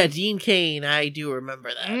la. Yeah, Dean Cain. I do remember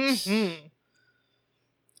that. Mm-hmm.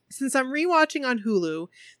 Since I'm rewatching on Hulu,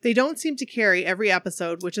 they don't seem to carry every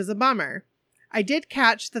episode, which is a bummer. I did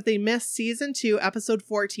catch that they missed season 2, episode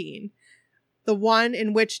 14, the one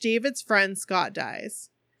in which David's friend Scott dies.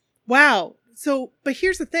 Wow. So, but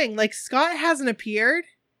here's the thing, like, Scott hasn't appeared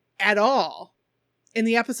at all in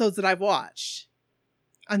the episodes that I've watched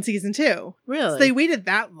on season 2. Really? So they waited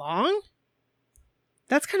that long?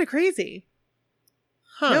 That's kind of crazy.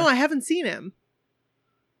 Huh. No, I haven't seen him.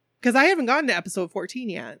 Because I haven't gotten to episode 14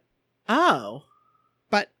 yet. Oh.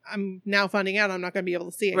 But I'm now finding out I'm not going to be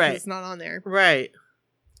able to see it because it's not on there. Right.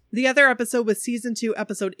 The other episode was season 2,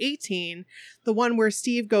 episode 18, the one where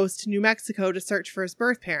Steve goes to New Mexico to search for his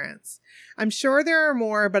birth parents. I'm sure there are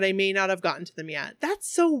more, but I may not have gotten to them yet.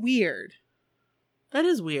 That's so weird. That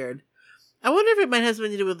is weird. I wonder if it might have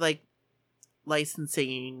something to do with, like,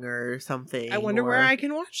 licensing or something. I wonder where I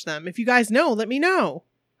can watch them. If you guys know, let me know.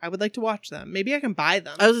 I would like to watch them. Maybe I can buy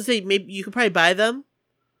them. I was going to say, maybe you could probably buy them.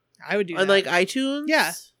 I would do that. On, like, iTunes?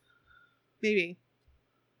 Yeah. Maybe.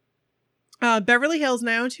 Beverly Hills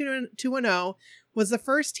 90210 was the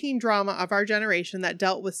first teen drama of our generation that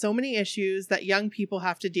dealt with so many issues that young people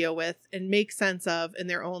have to deal with and make sense of in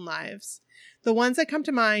their own lives. The ones that come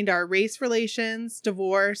to mind are race relations,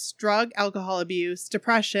 divorce, drug, alcohol abuse,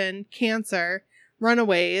 depression, cancer,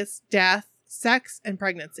 runaways, death, sex, and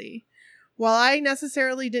pregnancy. While I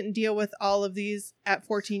necessarily didn't deal with all of these at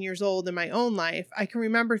 14 years old in my own life, I can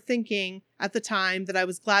remember thinking at the time that I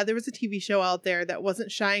was glad there was a TV show out there that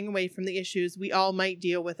wasn't shying away from the issues we all might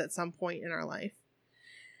deal with at some point in our life.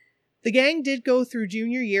 The gang did go through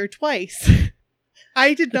junior year twice.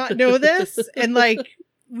 I did not know this. And like,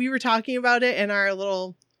 we were talking about it in our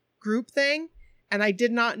little group thing, and I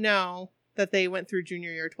did not know that they went through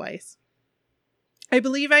junior year twice. I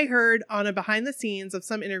believe I heard on a behind the scenes of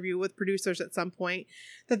some interview with producers at some point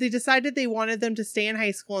that they decided they wanted them to stay in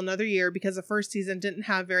high school another year because the first season didn't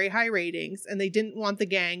have very high ratings and they didn't want the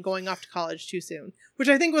gang going off to college too soon, which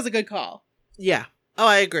I think was a good call. Yeah. Oh,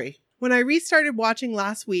 I agree. When I restarted watching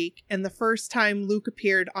last week and the first time Luke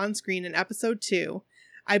appeared on screen in episode 2,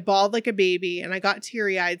 I bawled like a baby and I got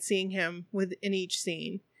teary-eyed seeing him in each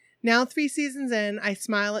scene. Now 3 seasons in, I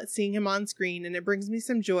smile at seeing him on screen and it brings me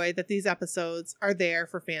some joy that these episodes are there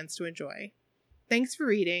for fans to enjoy. Thanks for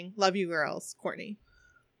reading. Love you girls. Courtney.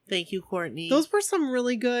 Thank you, Courtney. Those were some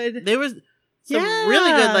really good... There was some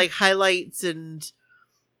really good like highlights and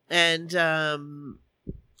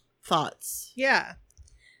thoughts. Yeah.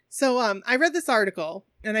 So I read this article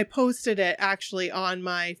and I posted it actually on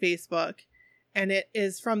my Facebook. And it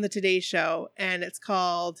is from the Today Show, and it's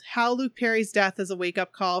called How Luke Perry's Death is a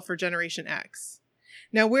Wake-Up Call for Generation X.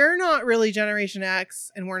 Now, we're not really Generation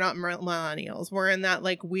X, and we're not millennials. We're in that,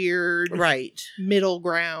 like, weird middle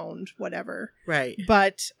ground, whatever. Right.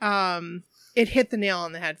 But it hit the nail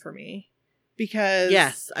on the head for me. Because...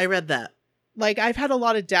 Yes, I read that. Like, I've had a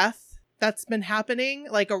lot of death that's been happening,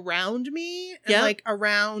 like, around me, and, like,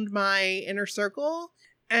 around my inner circle.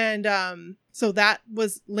 And so that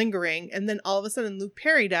was lingering. And then all of a sudden Luke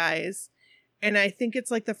Perry dies. And I think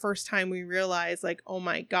it's like the first time we realize like, oh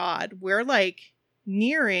my God, we're like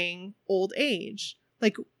nearing old age.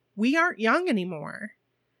 Like we aren't young anymore.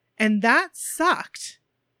 And that sucked.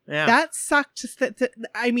 Yeah. That sucked.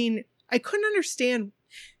 I mean, I couldn't understand.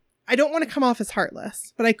 I don't want to come off as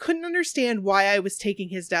heartless, but I couldn't understand why I was taking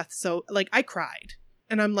his death. So like I cried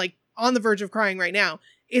and I'm like on the verge of crying right now.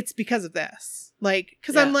 It's because of this. Like,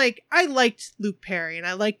 because I'm like, I liked Luke Perry and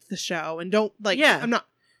I liked the show and don't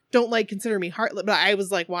consider me heartless, but I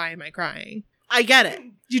was like, why am I crying? I get it.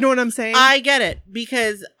 Do you know what I'm saying? I get it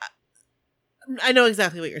because I know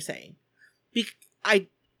exactly what you're saying. I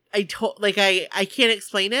can't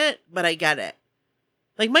explain it, but I get it.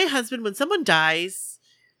 Like my husband, when someone dies,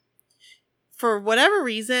 for whatever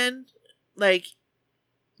reason, like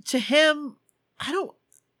to him,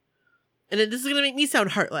 and this is going to make me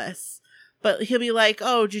sound heartless, but he'll be like,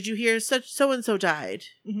 oh, did you hear so-and-so died?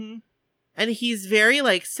 Mm-hmm. And he's very,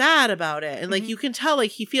 like, sad about it. And, like, you can tell,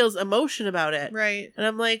 like, he feels emotion about it. Right. And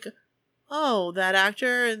I'm like, oh, that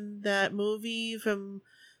actor in that movie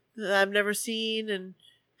that I've never seen. And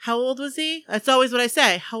how old was he? That's always what I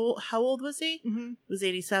say. How old was he? Mm-hmm. He was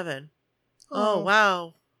 87. Oh,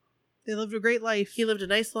 wow. They lived a great life. He lived a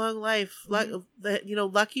nice, long life.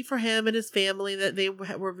 Mm-hmm. Lucky for him and his family that they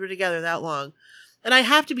were together that long. And I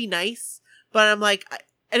have to be nice, but I'm like,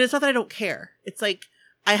 and it's not that I don't care. It's like,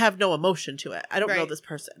 I have no emotion to it. I don't know this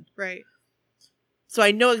person. Right. So I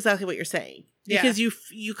know exactly what you're saying. Because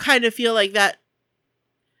you kind of feel like that.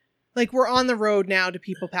 Like we're on the road now to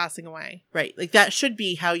people passing away. Right. Like that should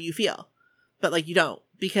be how you feel. But like you don't,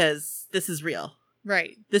 because this is real.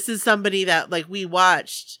 Right. This is somebody that like we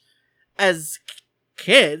watched as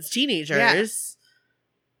kids, teenagers,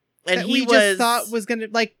 and we just thought was gonna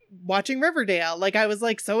like watching Riverdale. Like I was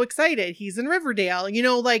like so excited. He's in Riverdale. You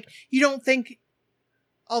know, like you don't think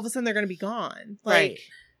all of a sudden they're gonna be gone. Like right.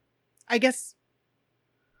 I guess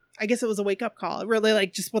it was a wake up call. Really,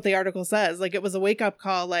 like just what the article says. Like it was a wake up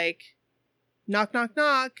call. Like knock, knock,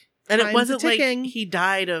 knock. And it wasn't like he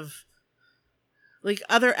died of like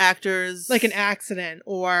other actors, like an accident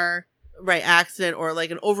or. Right, accident or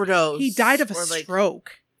like an overdose. He died of a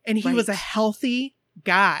stroke, and he was a healthy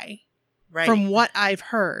guy, right? From what I've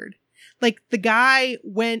heard, like the guy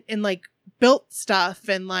went and like built stuff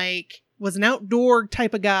and like was an outdoor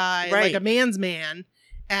type of guy, like a man's man,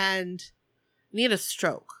 and he had a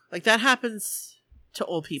stroke. Like that happens to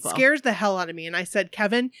old people. Scares the hell out of me. And I said,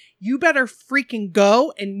 Kevin, you better freaking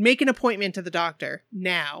go and make an appointment to the doctor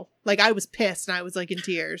now. Like I was pissed and I was like in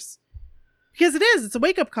tears. Because it's a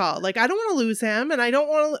wake up call. Like I don't want to lose him, and I don't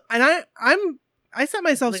want to. And I set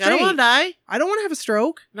myself like, straight. I don't want to die. I don't want to have a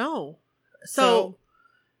stroke. No. So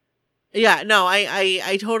yeah, no,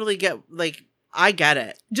 I totally get. Like I get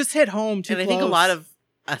it. Just hit home too. And close. I think a lot of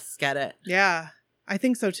us get it. Yeah, I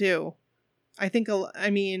think so too. I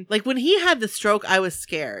mean, like when he had the stroke, I was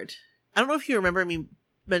scared. I don't know if you remember me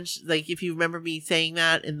if you remember me saying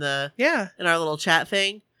that in our little chat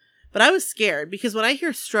thing. But I was scared because when I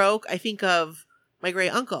hear stroke, I think of my great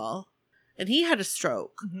uncle, and he had a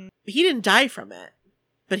stroke. Mm-hmm. He didn't die from it,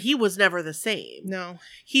 but he was never the same. No,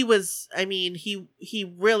 he was. I mean, he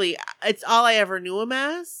really. It's all I ever knew him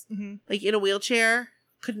as. Mm-hmm. Like in a wheelchair,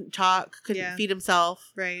 couldn't talk, couldn't feed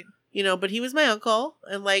himself. Right. You know, but he was my uncle,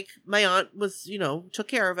 and like my aunt was, took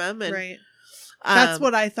care of him, and right. That's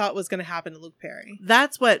what I thought was going to happen to Luke Perry.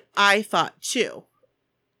 That's what I thought too.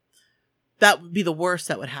 that would be the worst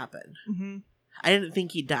that would happen. Mm-hmm. I didn't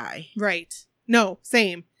think he'd die. Right. No,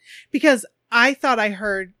 same. Because I thought I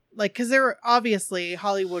heard, like, because there were obviously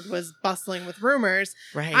Hollywood was bustling with rumors.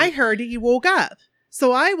 Right. I heard he woke up.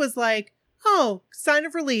 So I was like, oh, sign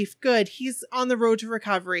of relief. Good. He's on the road to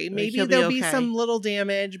recovery. Maybe he'll be there'll be okay. some little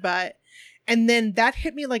damage, but. And then that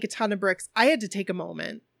hit me like a ton of bricks. I had to take a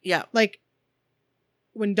moment. Yeah. Like,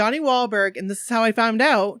 when Donnie Wahlberg, and this is how I found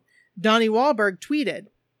out, Donnie Wahlberg tweeted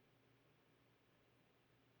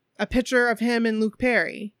a picture of him and Luke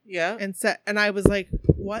Perry. Yeah. And I was like,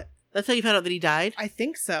 what? That's how you found out that he died? I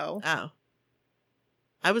think so. Oh.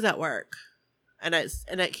 I was at work. And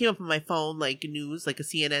it came up on my phone, like news, like a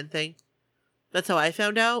CNN thing. That's how I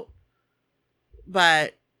found out.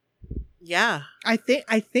 But yeah. I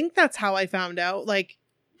think that's how I found out. Like,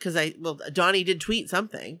 because Donnie did tweet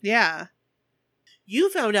something. yeah. You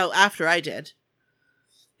found out after I did.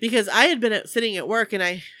 Because I had been sitting at work and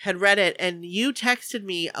I had read it, and you texted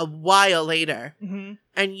me a while later. Mm-hmm.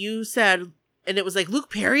 And you said, and it was like, Luke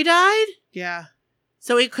Perry died? Yeah.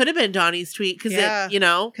 So it could have been Donnie's tweet because Yeah. it, you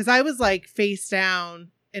know. Because I was like face down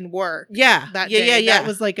in work. Yeah. That day. Yeah. That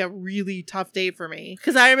was like a really tough day for me.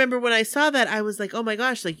 Because I remember when I saw that, I was like, oh my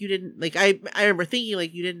gosh, like you didn't, like I remember thinking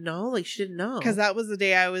like you didn't know, like she didn't know. Because that was the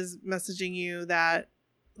day I was messaging you that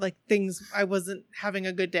like I wasn't having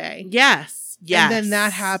a good day. Yes. And then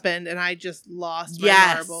that happened and I just lost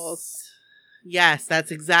my marbles. Yes,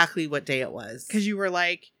 that's exactly what day it was. Because you were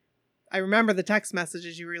like, I remember the text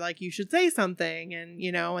messages. You were like, you should say something. And,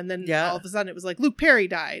 you know, and then all of a sudden it was like, Luke Perry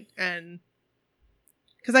died. And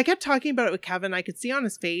because I kept talking about it with Kevin, I could see on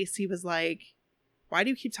his face, he was like, why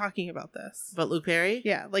do you keep talking about this? About Luke Perry?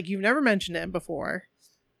 Yeah. Like, you've never mentioned him before.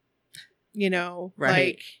 You know?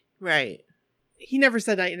 Right. Like, right. He never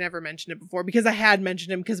said I never mentioned it before because I had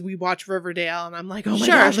mentioned him because we watched Riverdale and I'm like, oh my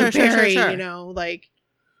God, Luke Perry, you know, like.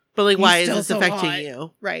 But like, why is still this so affecting hot.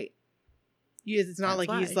 you? Right. It's not That's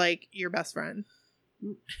like he's like your best friend.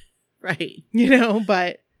 Right. You know,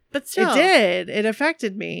 but still. it did. It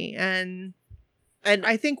affected me. And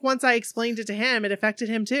I think once I explained it to him, it affected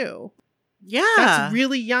him too. Yeah. That's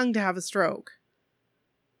really young to have a stroke.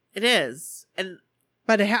 It is.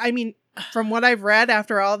 But I mean, from what I've read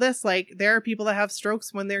after all this, like there are people that have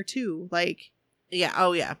strokes when they're 2. Like, yeah.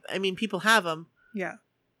 Oh yeah. I mean, people have them. Yeah.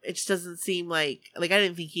 It just doesn't seem like I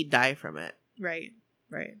didn't think he'd die from it. Right.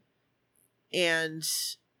 Right. And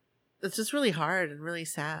it's just really hard and really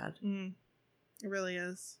sad. It really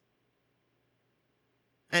is.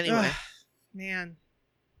 Anyway. Ugh, man.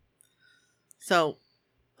 So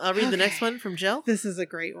I'll read the next one from Jill. This is a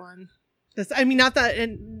great one. I mean, not that,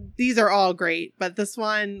 and these are all great, but this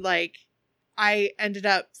one, like, I ended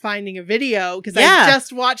up finding a video because I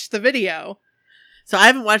just watched the video. So I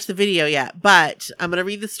haven't watched the video yet, but I'm going to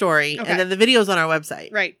read the story, and then the video's on our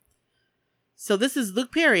website. Right. So this is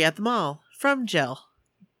Luke Perry at the mall from Jill.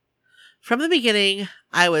 From the beginning,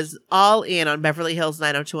 I was all in on Beverly Hills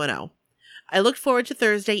 90210. I looked forward to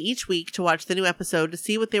Thursday each week to watch the new episode to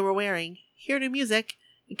see what they were wearing, hear new music,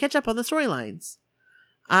 and catch up on the storylines.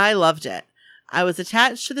 I loved it. I was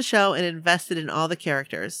attached to the show and invested in all the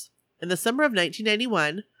characters. In the summer of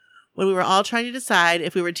 1991, when we were all trying to decide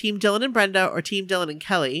if we were Team Dylan and Brenda or Team Dylan and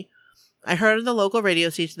Kelly, I heard on the local radio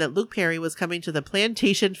station that Luke Perry was coming to the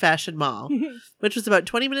Plantation Fashion Mall, which was about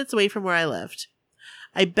 20 minutes away from where I lived.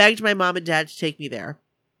 I begged my mom and dad to take me there.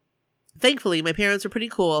 Thankfully, my parents were pretty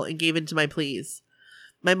cool and gave in to my pleas.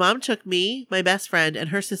 My mom took me, my best friend, and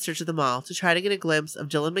her sister to the mall to try to get a glimpse of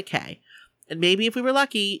Dylan McKay, and maybe if we were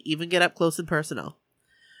lucky, even get up close and personal.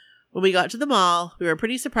 When we got to the mall, we were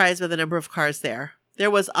pretty surprised by the number of cars there.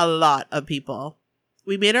 There was a lot of people.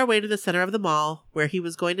 We made our way to the center of the mall, where he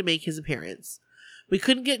was going to make his appearance. We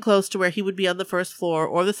couldn't get close to where he would be on the first floor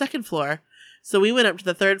or the second floor, so we went up to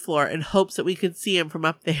the third floor in hopes that we could see him from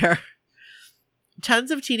up there.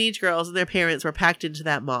 Tons of teenage girls and their parents were packed into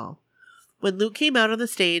that mall. When Luke came out on the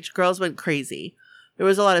stage, girls went crazy. There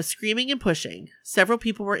was a lot of screaming and pushing. Several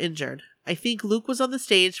people were injured. I think Luke was on the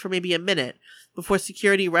stage for maybe a minute before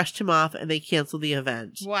security rushed him off and they canceled the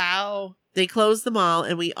event. Wow. They closed the mall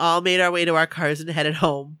and we all made our way to our cars and headed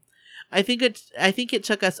home. I think it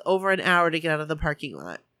took us over an hour to get out of the parking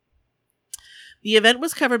lot. The event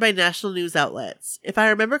was covered by national news outlets. If I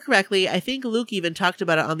remember correctly, I think Luke even talked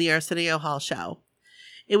about it on the Arsenio Hall show.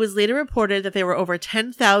 It was later reported that there were over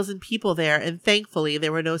 10,000 people there, and thankfully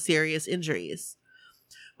there were no serious injuries.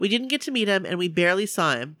 We didn't get to meet him, and we barely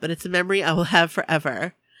saw him, but it's a memory I will have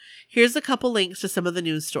forever. Here's a couple links to some of the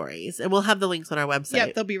news stories, and we'll have the links on our website.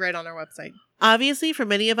 Yep, they'll be right on our website. Obviously, for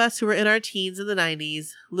many of us who were in our teens in the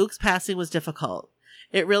 90s, Luke's passing was difficult.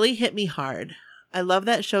 It really hit me hard. I love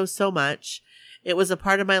that show so much, It was a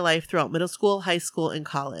part of my life throughout middle school, high school, and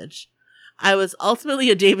college. I was ultimately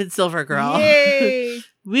a David Silver girl. Yay!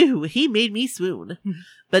 Woo, he made me swoon.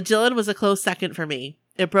 But Dylan was a close second for me.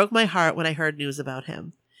 It broke my heart when I heard news about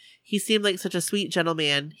him. He seemed like such a sweet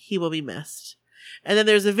gentleman. He will be missed. And then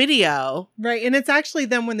there's a video. Right, and it's actually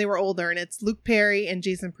them when they were older, and it's Luke Perry and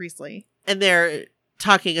Jason Priestley. And they're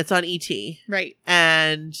talking. It's on E.T. Right.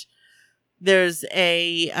 And there's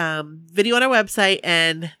a video on our website,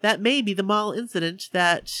 and that may be the mall incident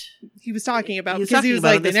that he was talking about, he was because he was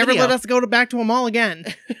like, they never video. let us go back to a mall again.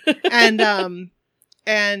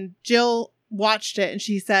 And Jill watched it, and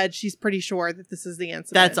she said she's pretty sure that this is the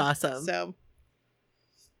incident. That's awesome. So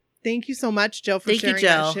thank you so much, Jill, for Thank you, sharing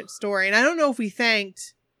Jill. that shit story. And I don't know if we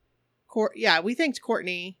thanked we thanked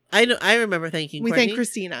Courtney. I know. I remember thanking We Courtney. thanked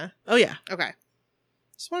Christina. Oh, yeah. Okay.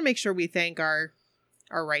 Just want to make sure we thank our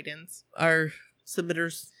write-ins. Our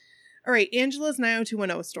submitters. All right, Angela's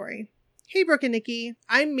 90210 story. Hey, Brooke and Nikki.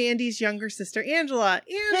 I'm Mandy's younger sister, Angela.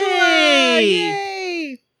 Hey!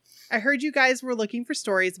 Yay! I heard you guys were looking for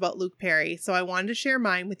stories about Luke Perry, so I wanted to share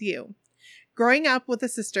mine with you. Growing up with a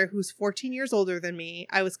sister who's 14 years older than me,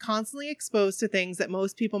 I was constantly exposed to things that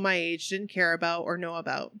most people my age didn't care about or know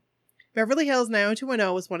about. Beverly Hills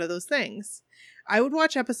 90210 was one of those things. I would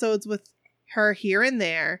watch episodes with her here and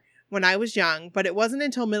there when I was young, but it wasn't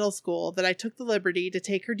until middle school that I took the liberty to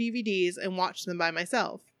take her DVDs and watch them by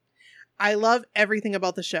myself. I love everything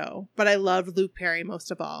about the show, but I loved Luke Perry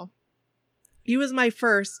most of all. He was my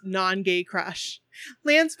first non-gay crush.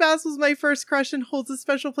 Lance Bass was my first crush and holds a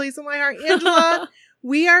special place in my heart. Angela,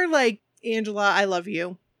 we are like, Angela, I love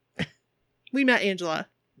you. We met Angela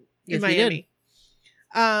in Miami.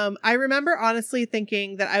 I remember honestly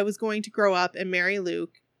thinking that I was going to grow up and marry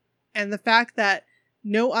Luke, and the fact that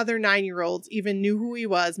no other 9-year-olds even knew who he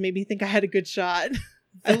was made me think I had a good shot.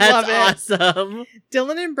 I love it. Awesome.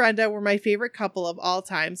 Dylan and Brenda were my favorite couple of all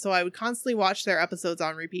time, so I would constantly watch their episodes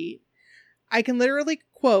on repeat. I can literally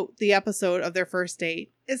quote the episode of their first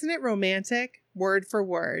date. Isn't it romantic? Word for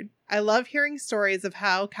word. I love hearing stories of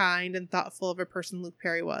how kind and thoughtful of a person Luke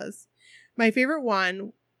Perry was. My favorite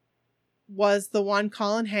one was the one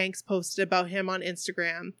Colin Hanks posted about him on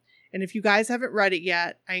Instagram. And if you guys haven't read it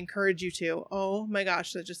yet, I encourage you to. Oh my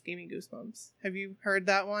gosh, that just gave me goosebumps. Have you heard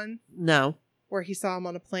that one? No. Where he saw him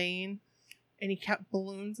on a plane and he kept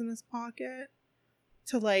balloons in his pocket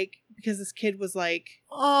because this kid was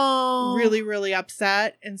really, really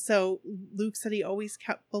upset. And so Luke said he always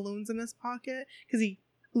kept balloons in his pocket because he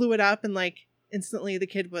blew it up and instantly the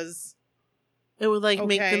kid was. It would make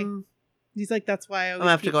okay. them. He's like, that's why I always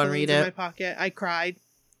have to keep go and balloons read in it. my pocket. I cried.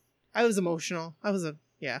 I was emotional.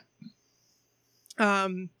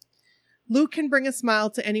 Luke can bring a smile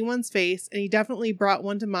to anyone's face, and he definitely brought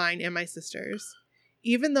one to mine and my sister's.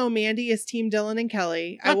 Even though Mandy is Team Dylan and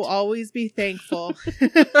Kelly, I will always be thankful.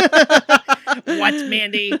 What,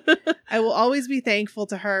 Mandy? I will always be thankful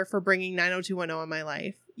to her for bringing 90210 in my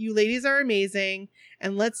life. You ladies are amazing,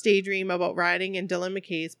 and let's daydream about riding in Dylan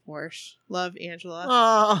McKay's Porsche. Love, Angela.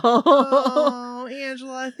 Oh,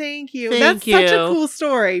 Angela, thank you. That's such a cool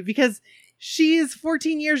story because she is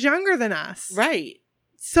 14 years younger than us. Right.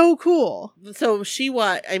 So cool. So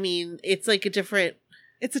it's like a different.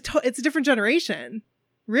 It's a different generation.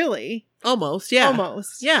 Really? Almost, yeah.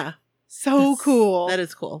 Almost. Yeah. So cool. That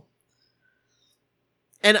is cool.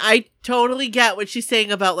 And I totally get what she's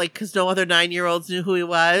saying about because no other 9-year-olds knew who he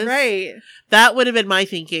was. Right. That would have been my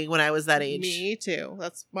thinking when I was that age. Me too.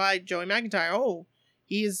 That's why Joey McIntyre. Oh,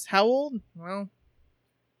 he's how old? Well,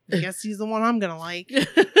 I guess he's the one I'm gonna like.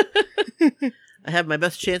 I have my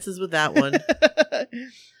best chances with that one.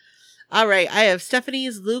 All right. I have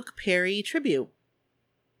Stephanie's Luke Perry tribute.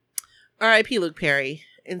 R.I.P. Luke Perry.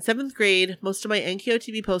 In 7th grade, most of my NKO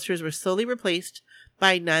TV posters were slowly replaced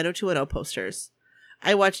by 90210 posters.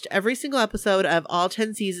 I watched every single episode of all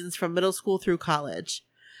 10 seasons from middle school through college.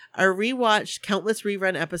 I rewatched countless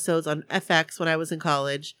rerun episodes on FX when I was in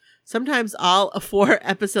college, sometimes all 4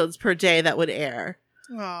 episodes per day that would air.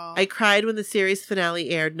 Aww. I cried when the series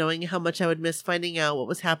finale aired, knowing how much I would miss finding out what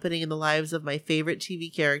was happening in the lives of my favorite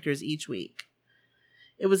TV characters each week.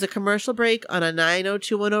 It was a commercial break on a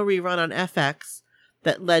 90210 rerun on FX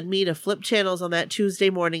that led me to flip channels on that Tuesday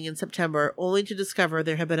morning in September, only to discover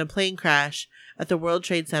there had been a plane crash at the World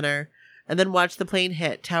Trade Center, and then watch the plane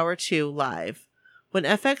hit Tower 2 live. When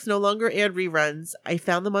FX no longer aired reruns, I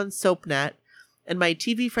found them on SoapNet, and my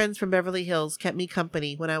TV friends from Beverly Hills kept me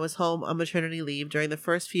company when I was home on maternity leave during the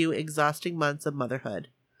first few exhausting months of motherhood.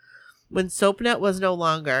 When SoapNet was no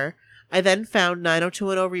longer, I then found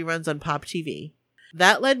 90210 reruns on Pop TV.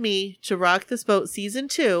 That led me to Rock This Boat Season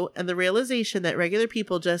 2 and the realization that regular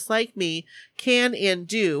people just like me can and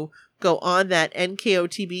do go on that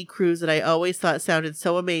NKOTB cruise that I always thought sounded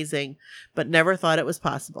so amazing, but never thought it was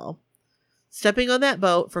possible. Stepping on that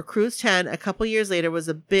boat for Cruise 10 a couple years later was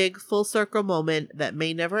a big full circle moment that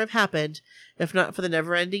may never have happened if not for the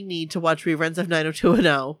never-ending need to watch reruns of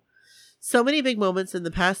 90210. So many big moments in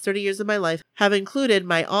the past 30 years of my life have included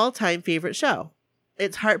my all-time favorite show.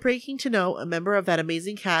 It's heartbreaking to know a member of that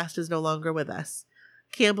amazing cast is no longer with us.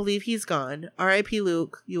 Can't believe he's gone. R.I.P.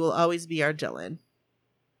 Luke, you will always be our Dylan.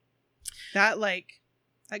 That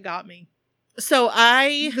got me. This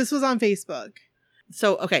was on Facebook.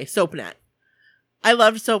 Okay, SoapNet. I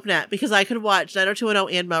loved SoapNet because I could watch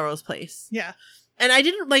 90210 and Melrose Place. Yeah. And I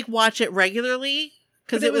didn't watch it regularly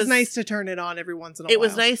because it was nice to turn it on every once in a while. It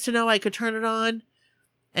was nice to know I could turn it on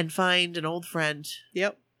and find an old friend.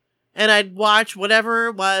 Yep. And I'd watch whatever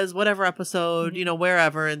it was, whatever episode,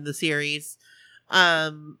 wherever in the series.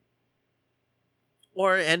 Or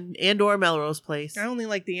Melrose Place. I only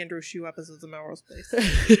like the Andrew Shue episodes of Melrose Place.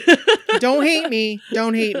 Don't hate me.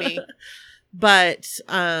 Don't hate me. But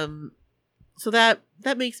so that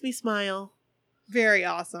makes me smile. Very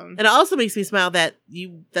awesome. And it also makes me smile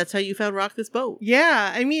that's how you found Rock This Boat.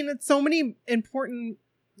 Yeah. I mean, it's so many important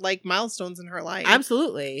milestones in her life.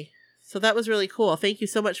 Absolutely. So that was really cool. Thank you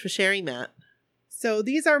so much for sharing that. So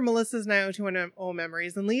these are Melissa's 90210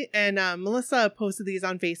 memories. And Melissa posted these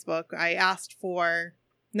on Facebook. I asked for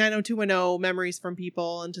 90210 memories from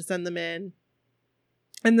people and to send them in.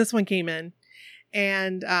 And this one came in.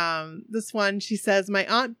 And this one, she says, my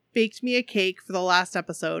aunt baked me a cake for the last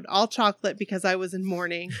episode, all chocolate because I was in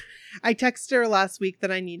mourning. I texted her last week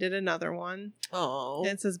that I needed another one. Oh.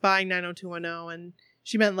 And it says, bye 90210. And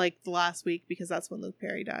she meant the last week because that's when Luke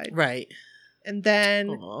Perry died. Right. And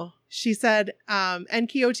then she said,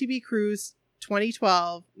 NKOTB Cruise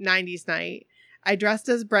 2012, 90s night. I dressed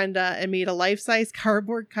as Brenda and made a life-size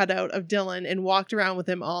cardboard cutout of Dylan and walked around with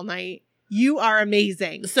him all night. You are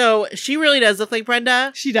amazing. So she really does look like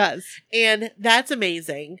Brenda. She does. And that's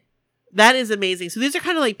amazing. That is amazing. So these are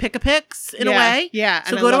kind of like pick-a-picks in a way. Yeah.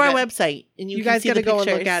 So go to our website and you guys got to go and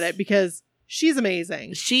pictures. look at it because she's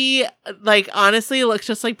amazing. She honestly looks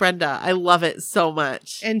just like Brenda. I love it so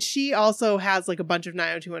much. And she also has a bunch of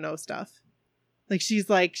 90210 stuff.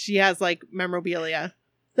 She has memorabilia.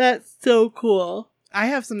 That's so cool. I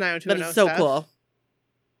have some 90210 That is so stuff. cool.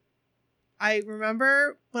 I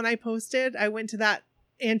remember when I posted, I went to that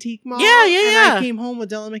antique mall. Yeah. And I came home with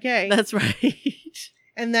Dylan McKay. That's right.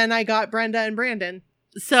 And then I got Brenda and Brandon.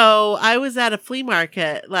 So I was at a flea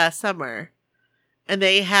market last summer and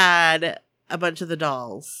they had a bunch of the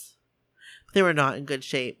dolls. They were not in good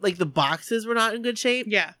shape. The boxes were not in good shape.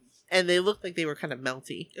 Yeah. And they looked like they were kind of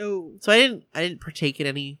melty. Oh. So I didn't partake in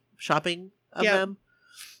any shopping of them.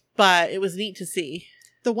 But it was neat to see.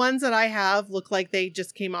 The ones that I have look like they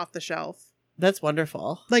just came off the shelf. That's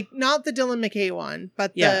wonderful. Not the Dylan McKay one,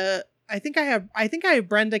 but I think I have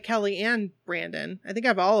Brenda, Kelly, and Brandon. I think I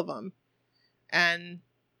have all of them. And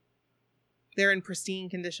they're in pristine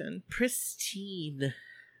condition. Pristine.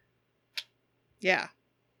 Yeah.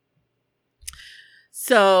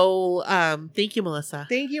 So, thank you, Melissa.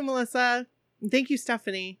 Thank you, Melissa. And thank you,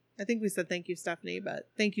 Stephanie. I think we said thank you, Stephanie, but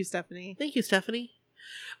thank you, Stephanie. Thank you, Stephanie.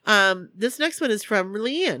 This next one is from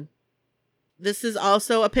Leanne. This is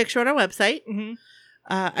also a picture on our website. Mm-hmm.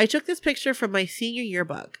 I took this picture from my senior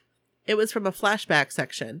yearbook. It was from a flashback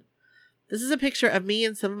section. This is a picture of me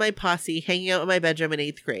and some of my posse hanging out in my bedroom in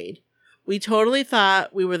 8th grade. We totally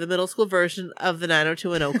thought we were the middle school version of the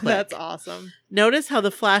 90210 clique. That's awesome. Notice how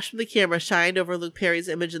the flash from the camera shined over Luke Perry's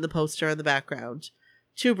image in the poster in the background.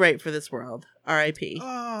 Too bright for this world. R.I.P.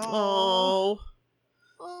 Oh.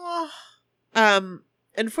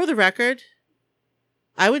 And for the record,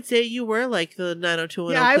 I would say you were like the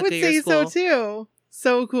 90210 Yeah, I would clique of your say so school. too.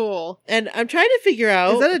 So cool. And I'm trying to figure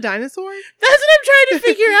out. Is that a dinosaur? That's what I'm trying to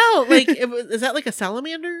figure out. Is that like a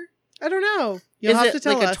salamander? I don't know. You'll have to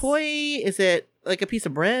tell us. Is it like a toy? Is it like a piece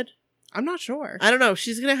of bread? I'm not sure. I don't know.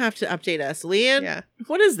 She's going to have to update us. Leanne, Yeah.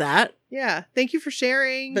 What is that? Yeah. Thank you for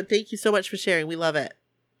sharing. But thank you so much for sharing. We love it.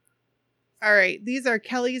 All right. These are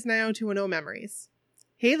Kelly's 90210 memories.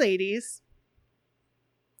 Hey, ladies.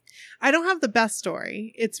 I don't have the best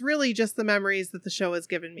story. It's really just the memories that the show has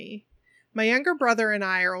given me. My younger brother and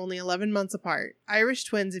I are only 11 months apart. Irish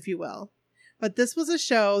twins, if you will. But this was a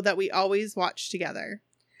show that we always watched together.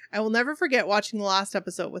 I will never forget watching the last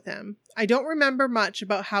episode with him. I don't remember much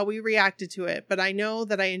about how we reacted to it, but I know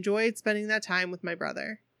that I enjoyed spending that time with my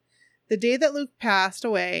brother. The day that Luke passed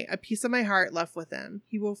away, a piece of my heart left with him.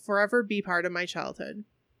 He will forever be part of my childhood.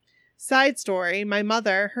 Side story, my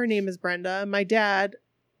mother, her name is Brenda. My dad,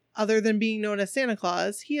 other than being known as Santa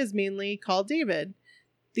Claus, he is mainly called David.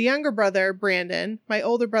 The younger brother, Brandon. My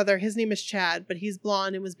older brother, his name is Chad, but he's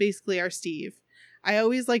blonde and was basically our Steve. I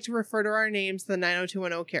always like to refer to our names, the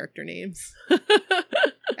 90210 character names.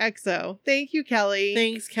 EXO. Thank you, Kelly.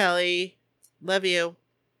 Thanks, Kelly. Love you.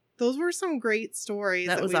 Those were some great stories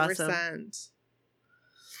that we were sent.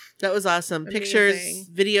 That was awesome. Amazing. Pictures,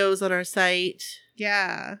 videos on our site.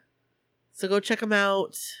 Yeah. So go check them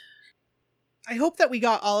out. I hope that we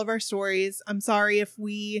got all of our stories. I'm sorry if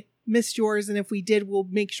we missed yours, and if we did, we'll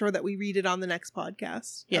make sure that we read it on the next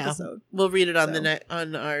podcast episode. We'll read it on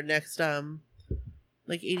on our next 80s,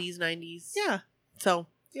 90s. Yeah. So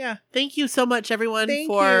yeah. Thank you so much, everyone,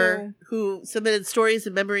 who submitted stories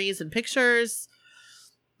and memories and pictures.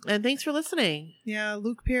 And thanks for listening. Yeah,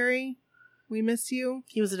 Luke Perry, we miss you.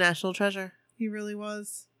 He was a national treasure. He really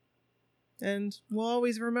was. And we'll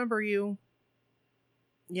always remember you.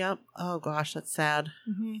 Yep. Oh, gosh, that's sad.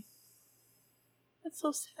 Mm-hmm. That's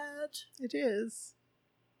so sad. It is.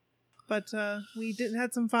 But we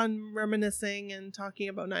had some fun reminiscing and talking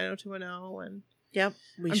about 90210. And yep.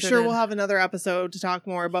 I'm sure we'll have another episode to talk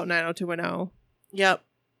more about 90210. Yep.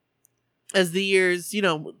 As the years,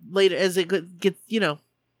 later, as it gets,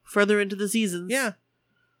 further into the seasons. Yeah.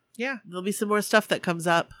 Yeah. There'll be some more stuff that comes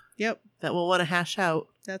up. Yep. That we'll want to hash out.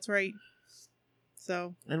 That's right.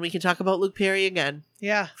 So. And we can talk about Luke Perry again.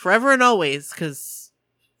 Yeah. Forever and always, because,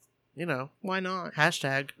 why not?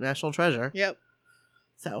 # national treasure. Yep.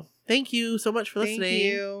 So, thank you so much for listening. Thank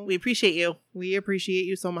you. We appreciate you. We appreciate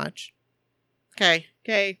you so much. Okay.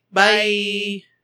 Okay. Bye.